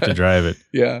still got to drive it.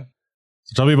 Yeah.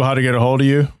 So tell people how to get a hold of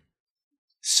you.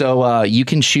 So you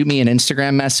can shoot me an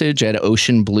Instagram message at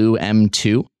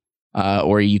oceanbluem2,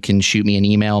 or you can shoot me an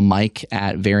email,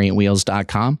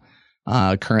 mike@variantwheels.com.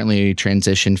 Currently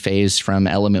transition phase from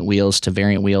Element Wheels to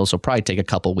Variant Wheels will probably take a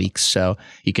couple weeks. So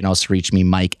you can also reach me,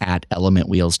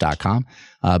 mike@elementwheels.com.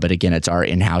 But again, it's our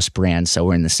in-house brand. So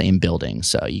we're in the same building.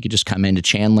 So you could just come into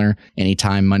Chandler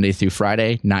anytime, Monday through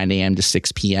Friday, 9 a.m. to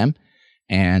 6 p.m.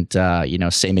 And,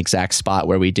 same exact spot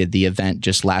where we did the event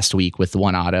just last week with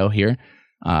One Auto here.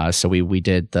 So we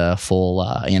did the full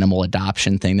animal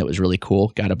adoption thing that was really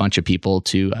cool. Got a bunch of people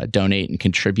to donate and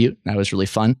contribute. That was really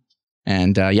fun.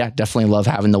 And definitely love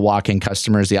having the walk-in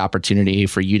customers, the opportunity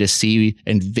for you to see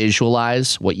and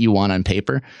visualize what you want on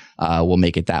paper will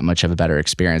make it that much of a better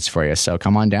experience for you. So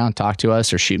come on down, talk to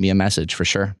us, or shoot me a message for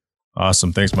sure.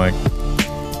 Awesome. Thanks, Mike.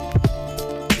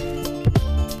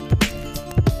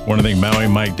 Want to thank Maui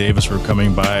Mike Davis for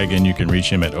coming by. Again, you can reach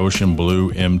him at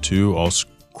oceanbluem2, all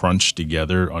crunched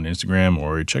together on Instagram,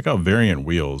 or check out Variant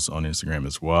Wheels on Instagram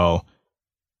as well.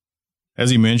 As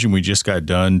he mentioned, we just got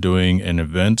done doing an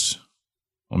event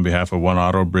on behalf of One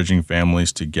Auto, Bridging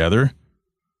Families Together,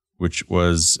 which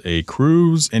was a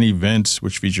cruise and event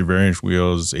which featured Variant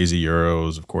Wheels, AZ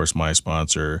Euros, of course, my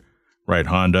sponsor, Right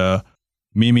Honda,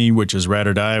 Mimi, which is Ride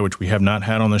or Die, which we have not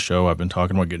had on the show. I've been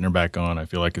talking about getting her back on. I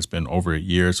feel like it's been over a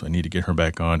year, so I need to get her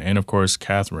back on. And of course,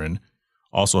 Catherine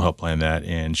also helped plan that,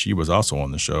 and she was also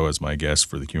on the show as my guest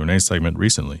for the Q&A segment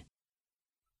recently.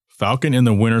 Falcon and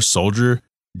the Winter Soldier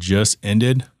just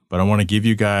ended, but I want to give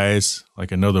you guys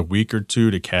like another week or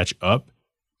two to catch up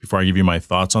before I give you my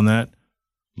thoughts on that.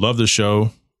 Love the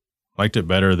show. Liked it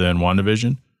better than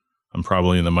WandaVision. I'm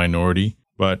probably in the minority,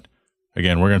 but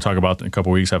again, we're going to talk about it in a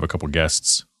couple weeks, have a couple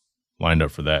guests lined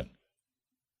up for that.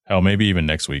 Hell, maybe even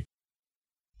next week.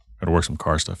 Got to work some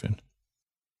car stuff in.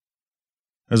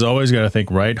 As always, got to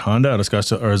thank Right Honda out of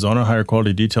Scottsdale, Arizona. Higher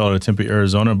quality detail out of Tempe,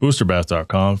 Arizona.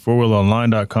 Boosterbath.com,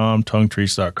 fourwheelonline.com,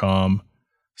 tonguetreats.com.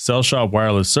 Cell Shop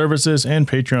Wireless Services, and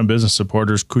Patreon business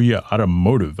supporters Kuya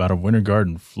Automotive out of Winter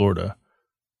Garden, Florida.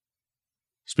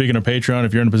 Speaking of Patreon,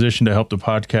 if you're in a position to help the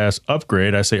podcast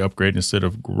upgrade, I say upgrade instead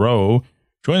of grow,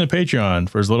 join the Patreon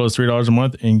for as little as $3 a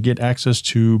month and get access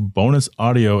to bonus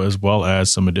audio as well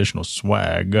as some additional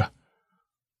swag.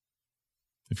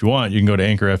 If you want, you can go to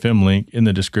Anchor FM link in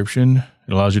the description.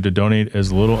 It allows you to donate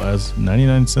as little as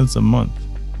 99 cents a month,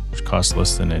 which costs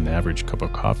less than an average cup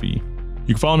of coffee.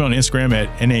 You can follow me on Instagram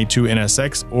at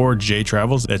NA2NSX or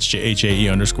JTravels. That's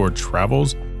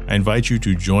JHAE_travels. I invite you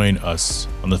to join us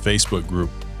on the Facebook group,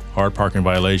 Hard Parking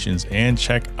Violations, and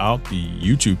check out the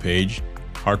YouTube page,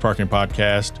 Hard Parking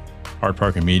Podcast, Hard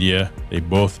Parking Media. They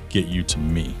both get you to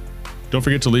me. Don't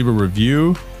forget to leave a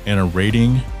review and a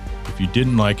rating. If you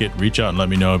didn't like it, reach out and let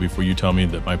me know before you tell me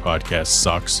that my podcast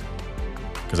sucks,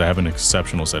 because I have an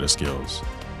exceptional set of skills.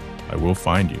 I will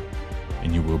find you,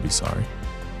 and you will be sorry.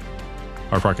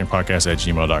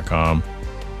 hardparkingpodcast@gmail.com.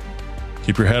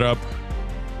 Keep your head up.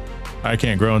 I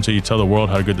can't grow until you tell the world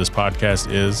how good this podcast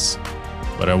is,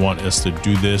 but I want us to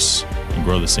do this and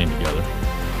grow this thing together.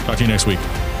 Talk to you next week.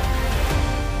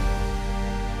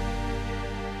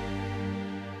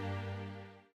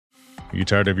 Are you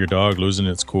tired of your dog losing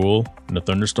its cool in a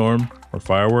thunderstorm or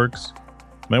fireworks?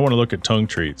 You might want to look at Tongue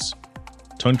Treats.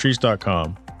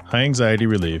 TongueTreats.com. High anxiety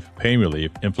relief, pain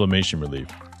relief, inflammation relief.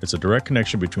 It's a direct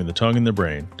connection between the tongue and the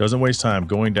brain. Doesn't waste time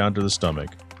going down to the stomach,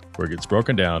 where it gets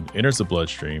broken down, enters the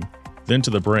bloodstream, then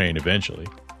to the brain eventually.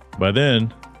 By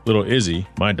then, little Izzy,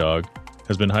 my dog,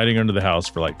 has been hiding under the house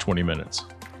for like 20 minutes.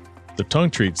 The Tongue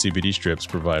Treat CBD strips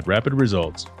provide rapid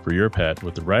results for your pet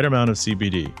with the right amount of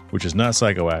CBD, which is not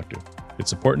psychoactive.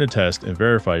 It's important to test and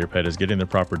verify your pet is getting the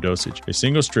proper dosage. A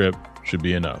single strip should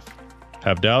be enough.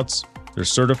 Have doubts?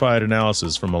 There's certified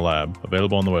analysis from a lab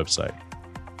available on the website.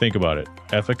 Think about it.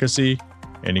 Efficacy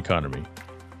and economy.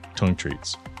 Tongue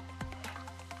Treats.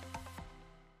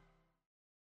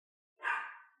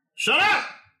 Shut up!